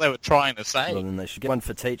they were trying to say. Well, then they should get one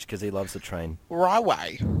for Teach because he loves the train.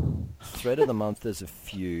 Railway. Thread of the month, there's a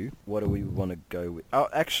few. What do we want to go with? Oh,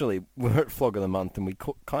 actually, we're at Flog of the Month and we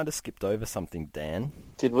kind of skipped over something, Dan.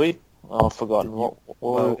 Did we? Oh, I've forgotten. What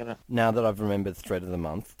were we going to... Now that I've remembered Thread of the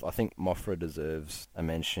Month, I think Moffra deserves a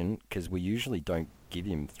mention because we usually don't give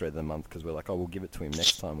him Thread of the Month because we're like, oh, we'll give it to him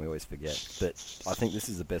next time. We always forget. But I think this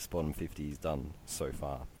is the best bottom 50 he's done so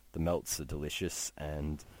far. The melts are delicious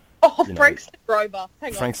and... Oh, you know, Frankston Rover.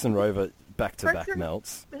 Hang on. Frankston Rover back-to-back Frankston-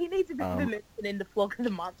 melts. He needs a bit of a mention in the Flog of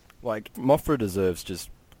the Month. Like, Moffra deserves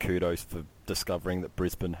just kudos for discovering that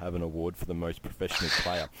Brisbane have an award for the most professional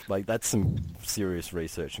player. Like, that's some serious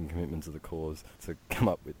research and commitment to the cause to come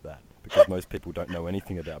up with that. Because most people don't know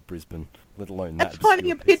anything about Brisbane, let alone that. And finding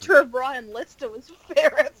a picture of Ryan Lester was a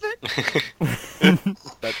fair effort.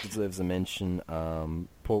 That deserves a mention.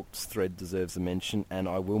 Pork's thread deserves a mention. And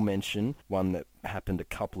I will mention one that happened a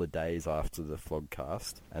couple of days after the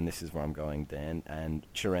Flogcast. And this is where I'm going, Dan. And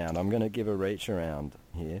reach around. I'm going to give a reach around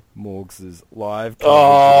here. Morgs' live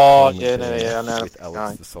Oh, coverage yeah, of the no, yeah, I know. with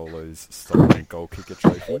Alex the Solo's stolen goal kicker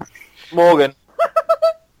trophy. Morgan.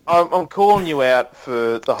 I'm calling you out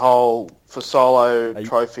for the whole solo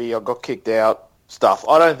trophy. I got kicked out stuff.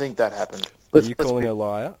 I don't think that happened. Are you calling her a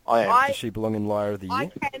liar? I am. Does she belong in Liar of the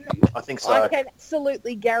Year? I think so. I can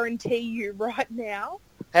absolutely guarantee you right now.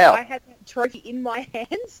 How? I had that trophy in my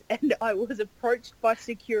hands, and I was approached by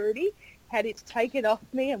security, had it taken off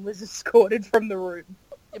me, and was escorted from the room.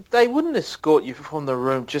 They wouldn't escort you from the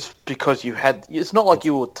room just because you had... It's not like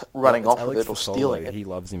you were running off with it or stealing it. He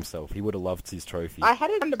loves himself. He would have loved his trophy. I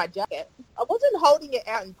had it under my jacket. I wasn't holding it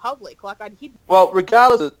out in public like I'd hidden. Well,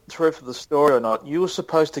 regardless of the truth of the story or not, you were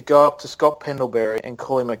supposed to go up to Scott Pendlebury and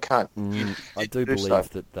call him a cunt. I do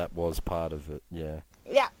believe that was part of it, yeah.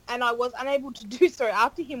 Yeah, and I was unable to do so.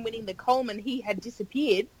 After him winning the Coleman, he had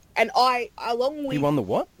disappeared. And I, along with... He won the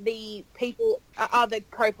what? The people, the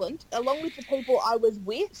Copeland, along with the people I was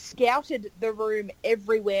with, scouted the room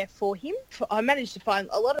everywhere for him. I managed to find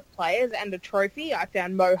a lot of players and a trophy. I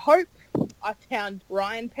found Mo Hope. I found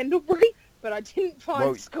Ryan Pendlebury, but I didn't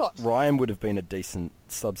find Scott. Ryan would have been a decent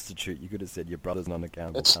substitute. You could have said your brother's an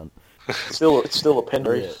unaccountable cunt. It's still a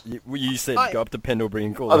Pendlebury. Yeah, you said go up to Pendlebury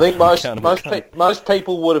and call I think him most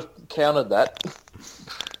people would have counted that.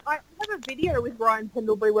 I have a video with Ryan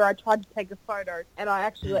Pendlebury where I tried to take a photo, and I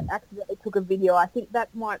actually accidentally took a video. I think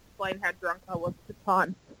that might explain how drunk I was at the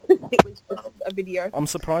time. It was just a video. I'm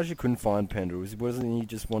surprised you couldn't find Pendlebury. Wasn't he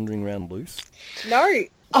just wandering around loose? No.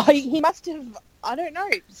 He must have, I don't know,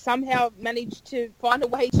 somehow managed to find a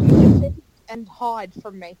way to intercept and hide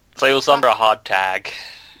from me. So he was under a hard tag.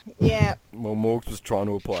 Yeah. Well, Morgs was trying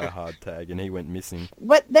to apply a hard tag and he went missing.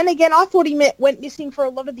 But then again, I thought he went missing for a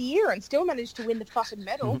lot of the year and still managed to win the fucking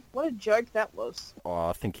medal. What a joke that was. Oh,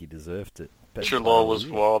 I think he deserved it. Trelaw was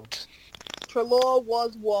robbed. Trelaw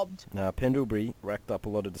was wobbed. Now, Pendlebury racked up a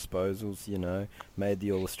lot of disposals, made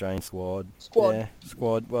the All-Australian squad. Yeah,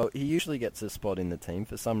 squad. Well, he usually gets a spot in the team.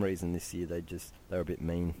 For some reason this year, they were a bit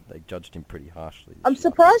mean. They judged him pretty harshly. I'm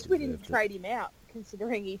surprised we didn't trade him out,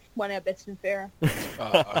 considering he won our best and fair.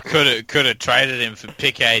 I could have traded him for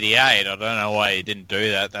pick 88. I don't know why he didn't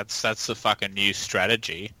do that. That's the fucking new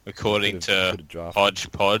strategy, according to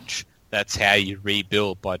Hodgepodge. That's how you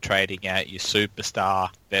rebuild, by trading out your superstar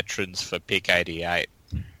veterans for pick 88.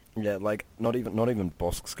 Yeah, like not even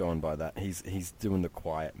Bosk's going by that. He's doing the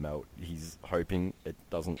quiet melt. He's hoping it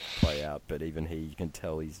doesn't play out, but even you can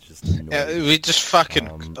tell he's just annoyed. We just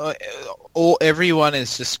fucking everyone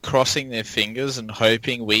is just crossing their fingers and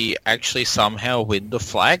hoping we actually somehow win the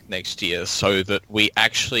flag next year, so that we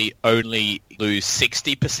actually only lose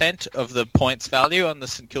 60% of the points value on the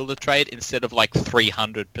St Kilda trade instead of like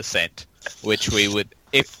 300%, which we would.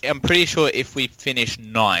 I'm pretty sure if we finish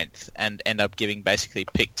 9th and end up giving basically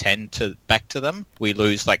pick 10 back to them, we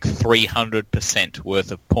lose like 300%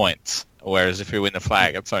 worth of points. Whereas if we win the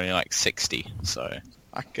flag, it's only like 60. So,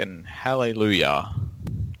 fucking hallelujah.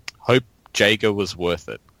 Hope Jager was worth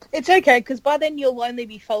it. It's okay, because by then you'll only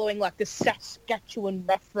be following like the Saskatchewan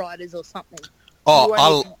Rough Riders or something.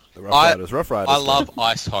 The Rough Riders. I love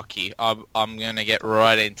ice hockey. I'm going to get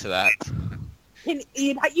right into that.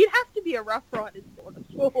 You'd have to be a Rough Riders supporter,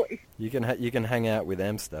 surely. You can hang out with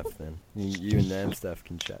Amstaff then. You and Amstaff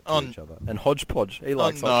can chat to each other. And Hodgepodge, he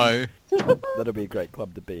likes hockey. That'll be a great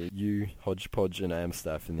club to be. You, Hodgepodge, and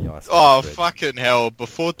Amstaff in the ice. Oh, fucking hell.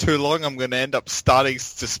 Before too long, I'm going to end up starting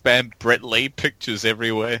to spam Brett Lee pictures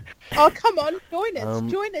everywhere. Oh, come on. Join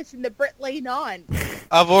us. Join us in the Brett Lee 9.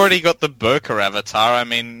 I've already got the Burka avatar. I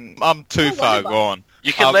mean, I'm too far gone.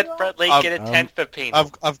 You can let Brett Lee get a 10 for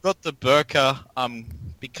penal. I've got the Burka. I'm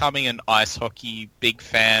becoming an ice hockey big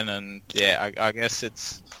fan, and yeah, I guess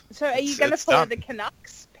it's... So are you going to follow the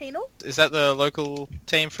Canucks penal? Is that the local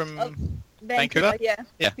team from Vancouver?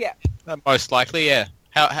 Yeah. Most likely, yeah.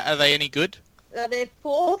 How are they any good? They're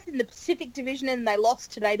 4th in the Pacific Division, and they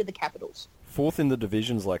lost today to the Capitals. 4th in the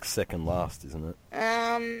division's like second last, isn't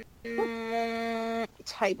it?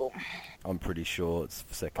 Table. I'm pretty sure it's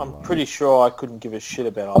second last. I'm pretty sure I couldn't give a shit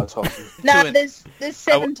about ice hockey. No, there's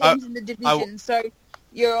 7 teams in the division, so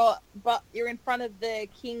you're in front of the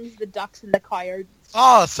Kings, the Ducks, and the Coyotes.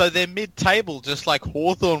 Oh, so they're mid-table, just like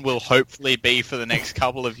Hawthorn will hopefully be for the next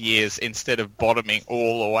couple of years, instead of bottoming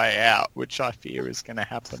all the way out, which I fear is going to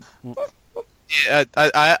happen. Yeah,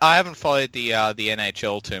 I haven't followed the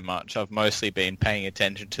NHL too much. I've mostly been paying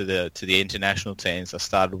attention to the international teams. I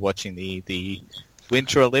started watching the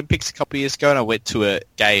Winter Olympics a couple of years ago, and I went to a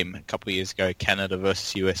game a couple of years ago. Canada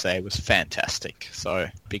versus USA. It was fantastic. So,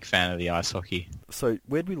 big fan of the ice hockey. So,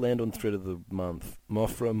 where'd we land on thread of the month?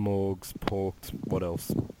 Mothra, Morgs, Porked, what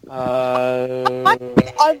else? I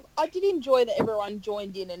did enjoy that everyone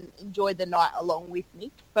joined in and enjoyed the night along with me,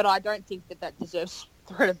 but I don't think that deserves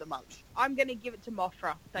thread of the month. I'm going to give it to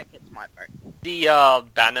Mothra. That gets my vote. The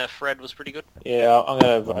banner thread was pretty good. Yeah, I'm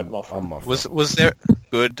going to vote Mothra. I'm off. Was there a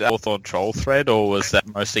good Hawthorn troll thread, or was that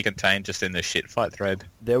mostly contained just in the shit fight thread?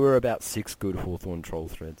 There were about 6 good Hawthorn troll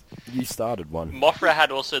threads. You started one. Mothra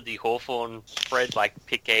had also the Hawthorn thread, like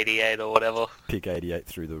pick 88 or whatever. Pick 88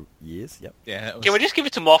 through the years, yep. Yeah. Can we just give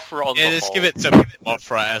it to Mothra on the just whole? give it to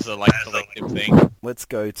Mothra as a collective thing. Let's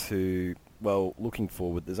go to... Well, looking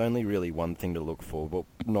forward, there's only really one thing to look for. Well,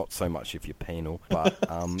 not so much if you're penal, but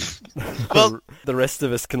Well- the rest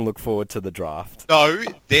of us can look forward to the draft. No,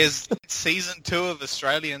 there's season 2 of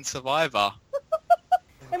Australian Survivor.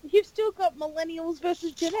 And you've still got Millennials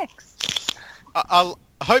versus Gen X. I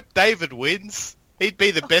hope David wins. He'd be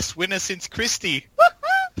the best winner since Christie.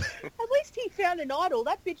 At least he found an idol.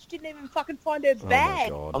 That bitch didn't even fucking find her Oh my bag.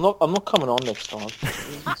 god. I'm not coming on next time.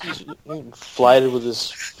 He's inflated with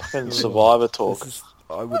this fucking Survivor talk.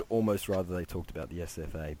 I would almost rather they talked about the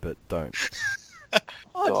SFA, but don't.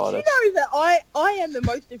 Oh, God, did you know that I am the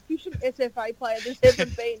most efficient SFA player there's ever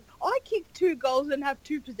been? I kick 2 goals and have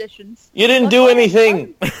 2 possessions. You didn't do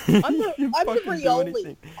anything. I'm the fucking do Rioli.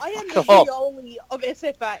 anything. I am the Come on. Rioli of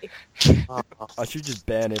SFA. I should just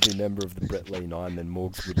ban every member of the Brett Lee 9, then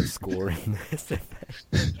Morgs would score in the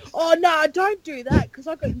SFA. Oh, no, don't do that, because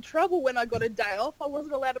I got in trouble when I got a day off. I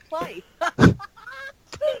wasn't allowed to play. When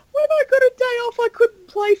I got a day off, I couldn't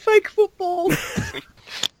play fake football.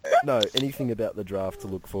 No, anything about the draft to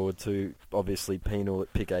look forward to. Obviously, penal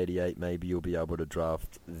at pick 88, maybe you'll be able to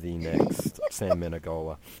draft the next Sam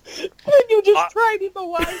Menegola. And you'll just trade him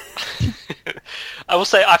away. I will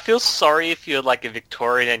say, I feel sorry if you're like a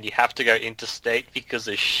Victorian and you have to go interstate, because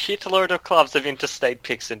a shitload of clubs have interstate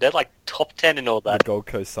picks and they're like top 10 and all The that. Gold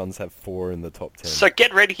Coast Suns have 4 in the top 10. So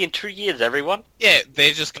get ready in 2 years, everyone. Yeah,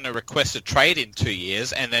 they're just going to request a trade in 2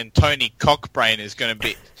 years, and then Tony Cockbrain is going to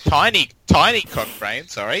be... Tiny Cockbrain,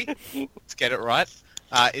 sorry. Let's get it right.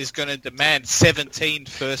 Is going to demand 17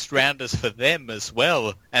 first-rounders for them as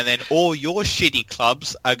well. And then all your shitty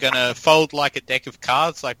clubs are going to fold like a deck of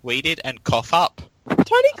cards like we did and cough up.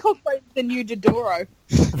 Tony Cochrane's the new Dodoro.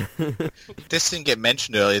 This didn't get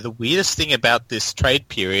mentioned earlier. The weirdest thing about this trade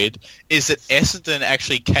period is that Essendon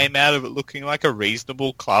actually came out of it looking like a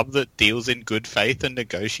reasonable club that deals in good faith and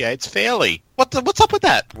negotiates fairly. What's up with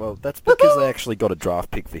that? Well, that's because they actually got a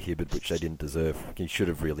draft pick for Hibbert, which they didn't deserve. He should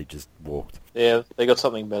have really just walked. Yeah, they got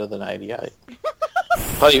something better than 88.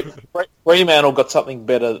 Fremantle got something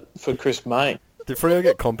better for Chris Mayne. Did Freo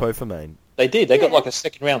get compo for Maine? They did. They got like a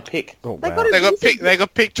second-round pick. Oh, They wow. got it. They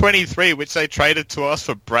got pick 23, which they traded to us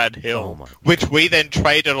for Brad Hill, Oh my- which we then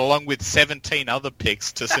traded along with 17 other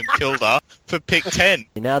picks to St Kilda for pick 10.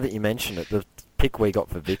 Now that you mention it, the pick we got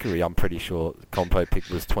for Vickery, I'm pretty sure the compo pick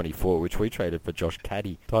was 24, which we traded for Josh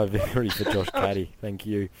Caddy. Ty Vickery for Josh Caddy. Thank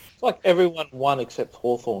you. It's like everyone won except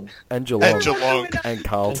Hawthorn. And Geelong. And Geelong. And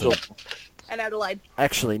Carlton. And Adelaide.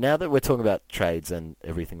 Actually, now that we're talking about trades and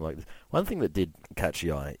everything like this, one thing that did catch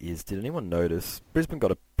the eye is, did anyone notice, Brisbane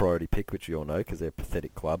got a priority pick, which you all know, because they're a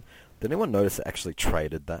pathetic club. Did anyone notice they actually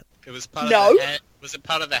traded that? It was part No. of was it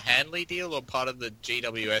part of the Hanley deal or part of the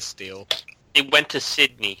GWS deal? It went to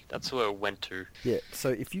Sydney. That's where it went to. Yeah, so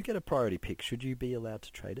if you get a priority pick, should you be allowed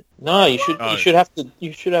to trade it? No, you should. No. You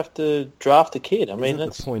should have to draft a kid. I mean, Isn't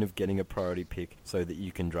that's the point of getting a priority pick so that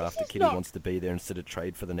you can draft a This is kid not- who wants to be there instead of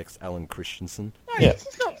trade for the next Alan Christensen? No, Yeah. this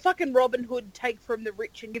is not fucking Robin Hood, take from the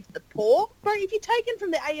rich and give to the poor. Bro, if you're taking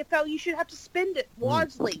from the AFL, you should have to spend it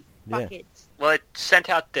wisely, Yeah. fuckheads. Well, it sent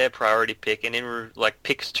out their priority pick, and in like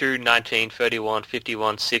picks 2, 19, 31,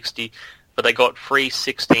 51, 60, but they got free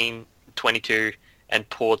 16, 22, and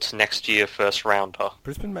Port's next year first rounder.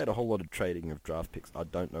 Brisbane made a whole lot of trading of draft picks. I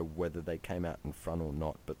don't know whether they came out in front or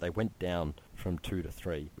not, but they went down from 2 to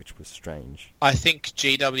 3, which was strange. I think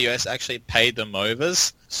GWS actually paid them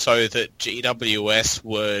overs so that GWS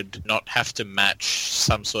would not have to match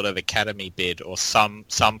some sort of academy bid or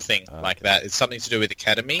something like that. It's something to do with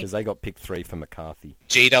academy. Because they got pick 3 for McCarthy.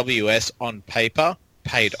 GWS on paper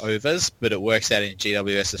paid overs, but it works out in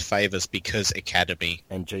GWS's favours because academy.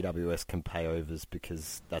 And GWS can pay overs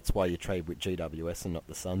because that's why you trade with GWS and not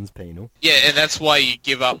the Suns penal. Yeah, and that's why you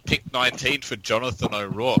give up pick 19 for Jonathan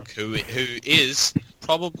O'Rourke, who is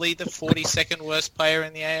probably the 42nd worst player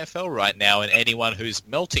in the AFL right now, and anyone who's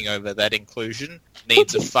melting over that inclusion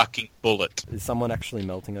needs a fucking bullet. Is someone actually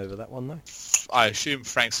melting over that one, though? I assume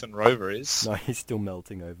Frankston Rover is. No, he's still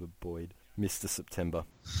melting over Boyd. Mr. September.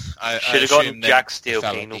 I Should've assume gotten that Jack Steele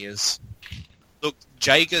Falliby penal. is. Look,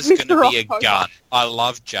 Jager's Mr. going to be a October. gun. I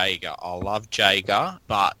love Jager,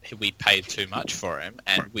 but we paid too much for him,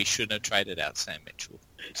 and we shouldn't have traded out Sam Mitchell.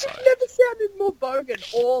 So. It never sounded more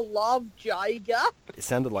bogan. Or love Jager. It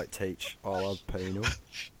sounded like Teach. I love penal.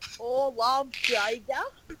 Or love Jager.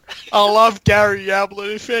 I love Gary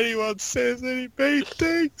Yablin. If anyone says any mean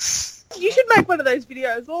things. You should make one of those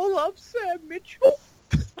videos. Or love Sam Mitchell.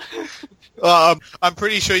 I'm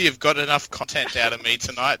pretty sure you've got enough content out of me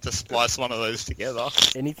tonight to splice one of those together.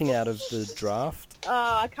 Anything out of the draft?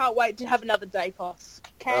 I can't wait to have another Dacos.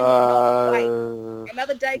 Cannot wait.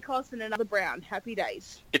 Another Dacos and another Brown. Happy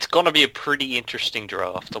days. It's going to be a pretty interesting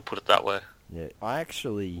draft, I'll put it that way. Yeah, I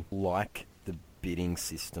actually like the bidding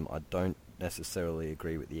system. I don't necessarily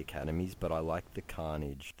agree with the academies, but I like the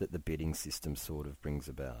carnage that the bidding system sort of brings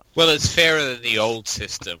about. Well, it's fairer than the old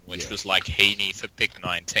system, which was like Heaney for pick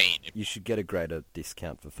 19. You should get a greater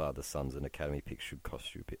discount for father sons, and academy picks should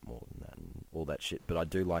cost you a bit more than that and all that shit. But I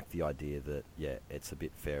do like the idea that, yeah, it's a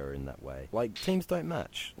bit fairer in that way. Like, teams don't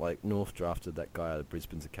match. Like, North drafted that guy out of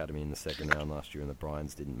Brisbane's academy in the second round last year, and the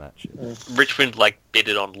Bryans didn't match it. Richmond,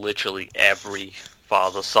 bidded on literally every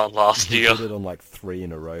father-son last year. We did it on 3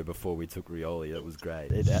 in a row before we took Rioli. It was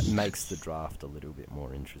great. It makes the draft a little bit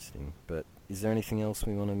more interesting. But is there anything else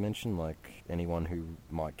we want to mention? Like anyone who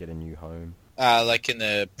might get a new home? Like in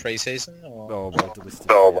the pre-season? Or...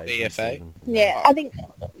 BFA. Yeah, I think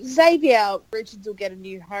Xavier Richards will get a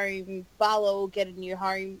new home. Barlow will get a new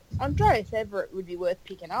home. Andreas Everett would be worth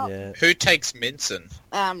picking up. Yeah. Who takes Minson?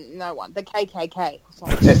 No one. The KKK.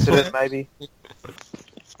 Tested it, maybe.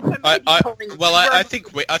 I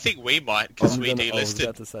think we might, because we delisted. I was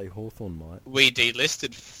about to say Hawthorn might. We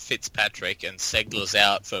delisted Fitzpatrick, and Segler's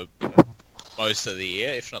out for most of the year,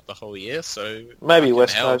 if not the whole year. So maybe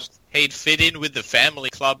West Coast. He'd fit in with the family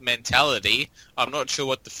club mentality. I'm not sure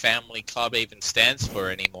what the family club even stands for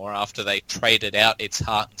anymore after they traded out its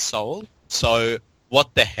heart and soul. So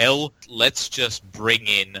what the hell? Let's just bring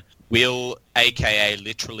in Will, aka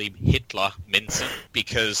literally Hitler, Minson,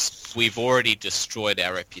 because we've already destroyed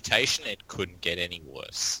our reputation. It couldn't get any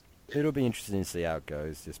worse. It'll be interesting to see how it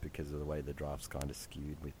goes, just because of the way the draft's kind of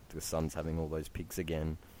skewed, with the Suns having all those picks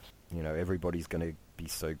again. You know, everybody's going to be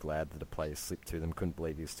so glad that a player slipped to them, couldn't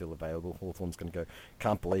believe he was still available. Hawthorn's going to go,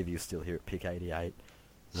 can't believe he was still here at pick 88.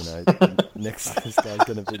 You know, this guy's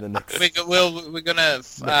going to be the next... We're going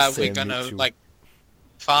to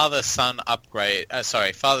father-son upgrade,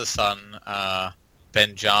 father-son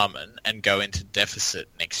Benjamin, and go into deficit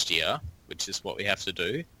next year, which is what we have to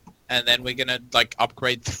do. And then we're going to,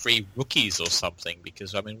 upgrade 3 rookies or something,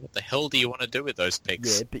 because, what the hell do you want to do with those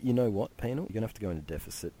picks? Yeah, but you know what, Penal? You're going to have to go into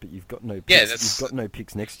deficit, but you've got no picks. Yeah, You've got no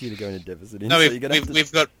picks next year to go into deficit. No, we've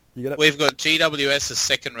got GWS as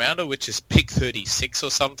second rounder, which is pick 36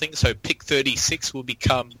 or something, so pick 36 will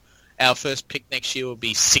become... Our first pick next year will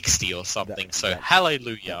be 60 or something,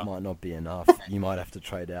 hallelujah. That might not be enough. You might have to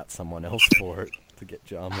trade out someone else for it to get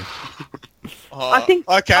Jarman. I think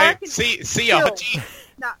see ya, Hodgie.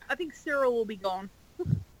 No, I think Cyril will be gone.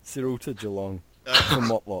 Cyril to Geelong. To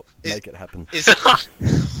Motlop. Make it happen.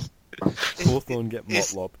 Hawthorn get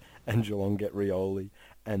Motlop, and Geelong get Rioli,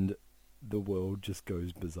 and the world just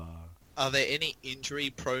goes bizarre. Are there any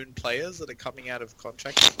injury-prone players that are coming out of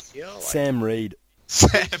contract this year? Sam Reid.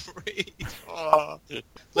 Sam Reid. Oh.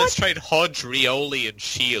 Let's trade Hodge, Rioli, and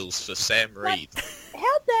Shields for Sam Reid.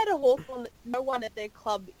 How bad a Hawthorn that no one at their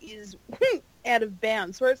club is out of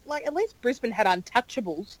bounds? Whereas, at least Brisbane had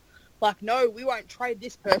untouchables. No, we won't trade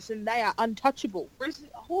this person. They are untouchable. Whereas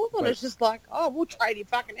Hawthorn is just we'll trade you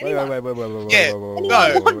fucking anyone. Wait.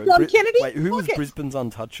 John Kennedy? Wait, who was Brisbane's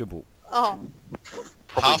untouchable? Oh.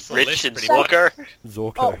 Half the Rich list, and pretty much.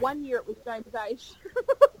 Zorko. Oh, 1 year it was James Age.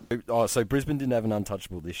 So Brisbane didn't have an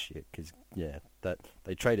untouchable this year, because, that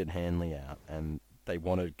they traded Hanley out, and they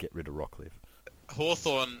wanted to get rid of Rockcliffe.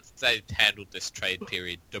 Hawthorn, they handled this trade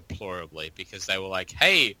period deplorably, because they were like,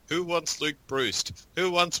 hey, who wants Luke Bruce?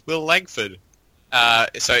 Who wants Will Langford?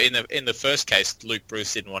 So in the first case, Luke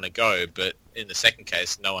Bruce didn't want to go, but in the second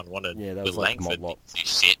case, no one wanted Will Langford.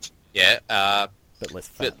 Shit. Yeah. But less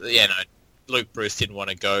fat. Luke Bruce didn't want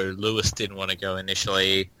to go. Lewis didn't want to go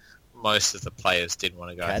initially. Most of the players didn't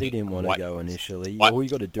want to go. Caddy didn't want to go initially. All you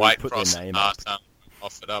got to do is put their name up.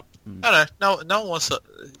 Offered up. I don't know. No one wants to.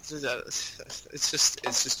 It's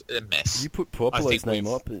just a mess. You put Porpolo's name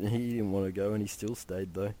up, and he didn't want to go, and he still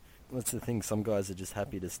stayed though. That's the thing. Some guys are just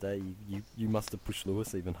happy to stay. You must have pushed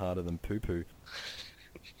Lewis even harder than Poo Poo.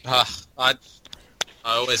 I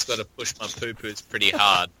always got to push my poo-poos pretty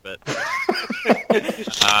hard, but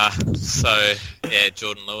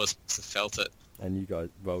Jordan Lewis must have felt it. And you guys,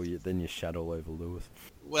 then you shat all over Lewis.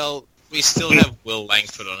 Well, we still have Will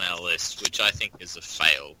Langford on our list, which I think is a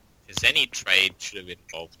fail, because any trade should have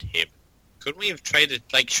involved him. Couldn't we have traded,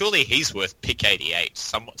 surely he's worth pick 88.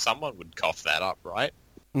 Someone would cough that up, right?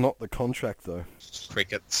 Not the contract, though.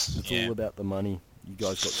 Crickets. It's Yeah. all about the money. You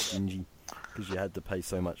guys got stingy because you had to pay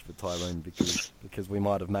so much for Tyrone because we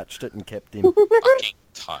might have matched it and kept him. Fucking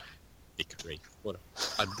time. Dickery.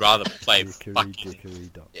 I'd rather play Dickery, fucking... dickery,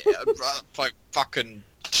 doc. Yeah, I'd rather play fucking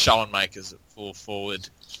Schoenmakers at full forward.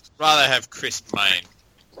 Rather have Chris Mayne.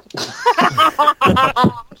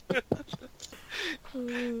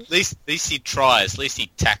 At least he tries. At least he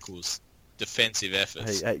tackles defensive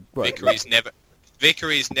efforts. Hey, right.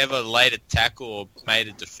 Vickery's never laid a tackle or made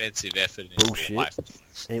a defensive effort in his life.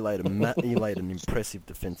 He laid an impressive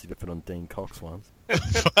defensive effort on Dean Cox once. Took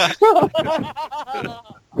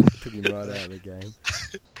him right out of the game.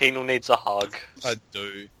 Penal needs a hug. I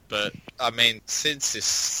do, but I mean, since this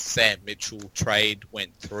Sam Mitchell trade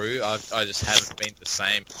went through, I just haven't been the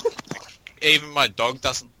same. Even my dog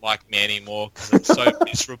doesn't like me anymore because I'm so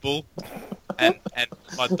miserable, and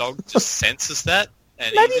my dog just senses that.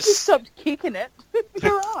 And Maybe you just stopped kicking it.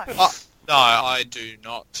 You're right. No, I do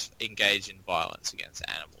not engage in violence against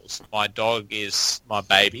animals. My dog is my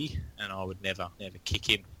baby, and I would never kick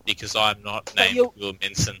him because I'm not named Will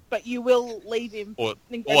Minson. But you will leave him. Or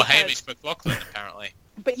Hamish McLaughlin, apparently.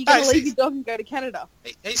 But you're going to leave your dog and go to Canada.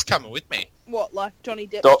 He's coming with me. What, like Johnny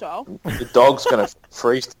Depp style? The dog's going to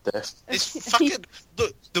freeze to death. It's fucking...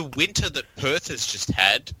 The winter that Perth has just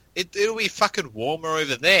had, it'll be fucking warmer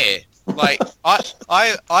over there. Like, I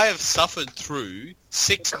have suffered through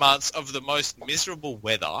 6 months of the most miserable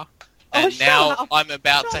weather, and now I'm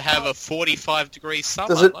about to have a 45-degree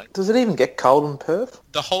summer. Does it even get cold in Perth?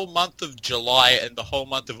 The whole month of July and the whole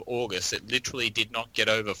month of August, it literally did not get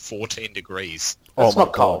over 14 degrees. That's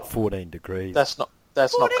not cold. 14 degrees. That's not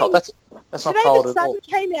cold. That's not today cold the at sun all.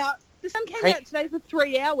 came out. The sun came out today for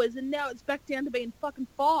 3 hours, and now it's back down to being fucking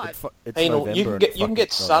 5. It's Hey, November you can get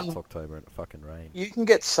it's sun. It's October and it fucking rains. You can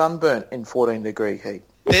get sunburnt in 14-degree heat.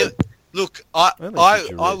 Look, I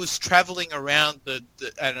rich. was travelling around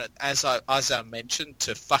and as I mentioned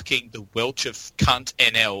to fucking the Welch of cunt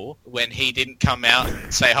NL when he didn't come out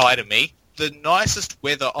and say hi to me. The nicest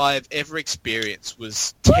weather I've ever experienced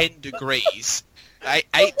was 10 degrees, 8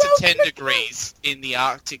 to 10 degrees in the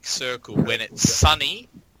Arctic Circle when it's sunny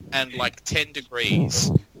and like 10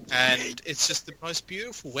 degrees. And it's just the most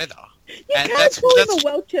beautiful weather. You can't call him a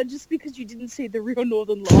Welcher just because you didn't see the real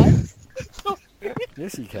Northern Lights.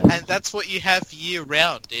 Yes, you can. And that's what you have year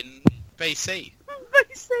round in BC.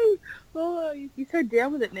 BC. Oh, you're so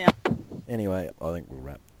down with it now. Anyway, I think we'll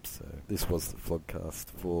wrap. So this was the vlogcast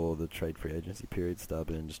for the trade free agency period.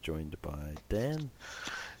 Starburns joined by Dan.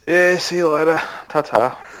 Yeah, see you later.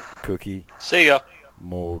 Ta-ta. Cookie. See ya.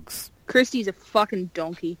 Morgs. Christy's a fucking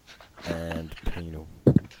donkey. And Penal.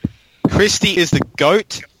 Christy is the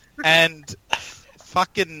goat, and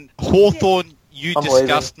fucking Hawthorne, you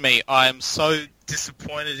disgust me. I am so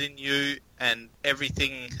disappointed in you, and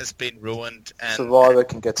everything has been ruined. And Survivor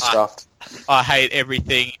can get stuffed. I hate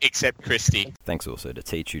everything except Christy. Thanks also to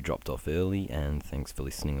Teach who dropped off early, and thanks for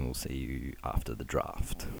listening, and we'll see you after the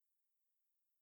draft.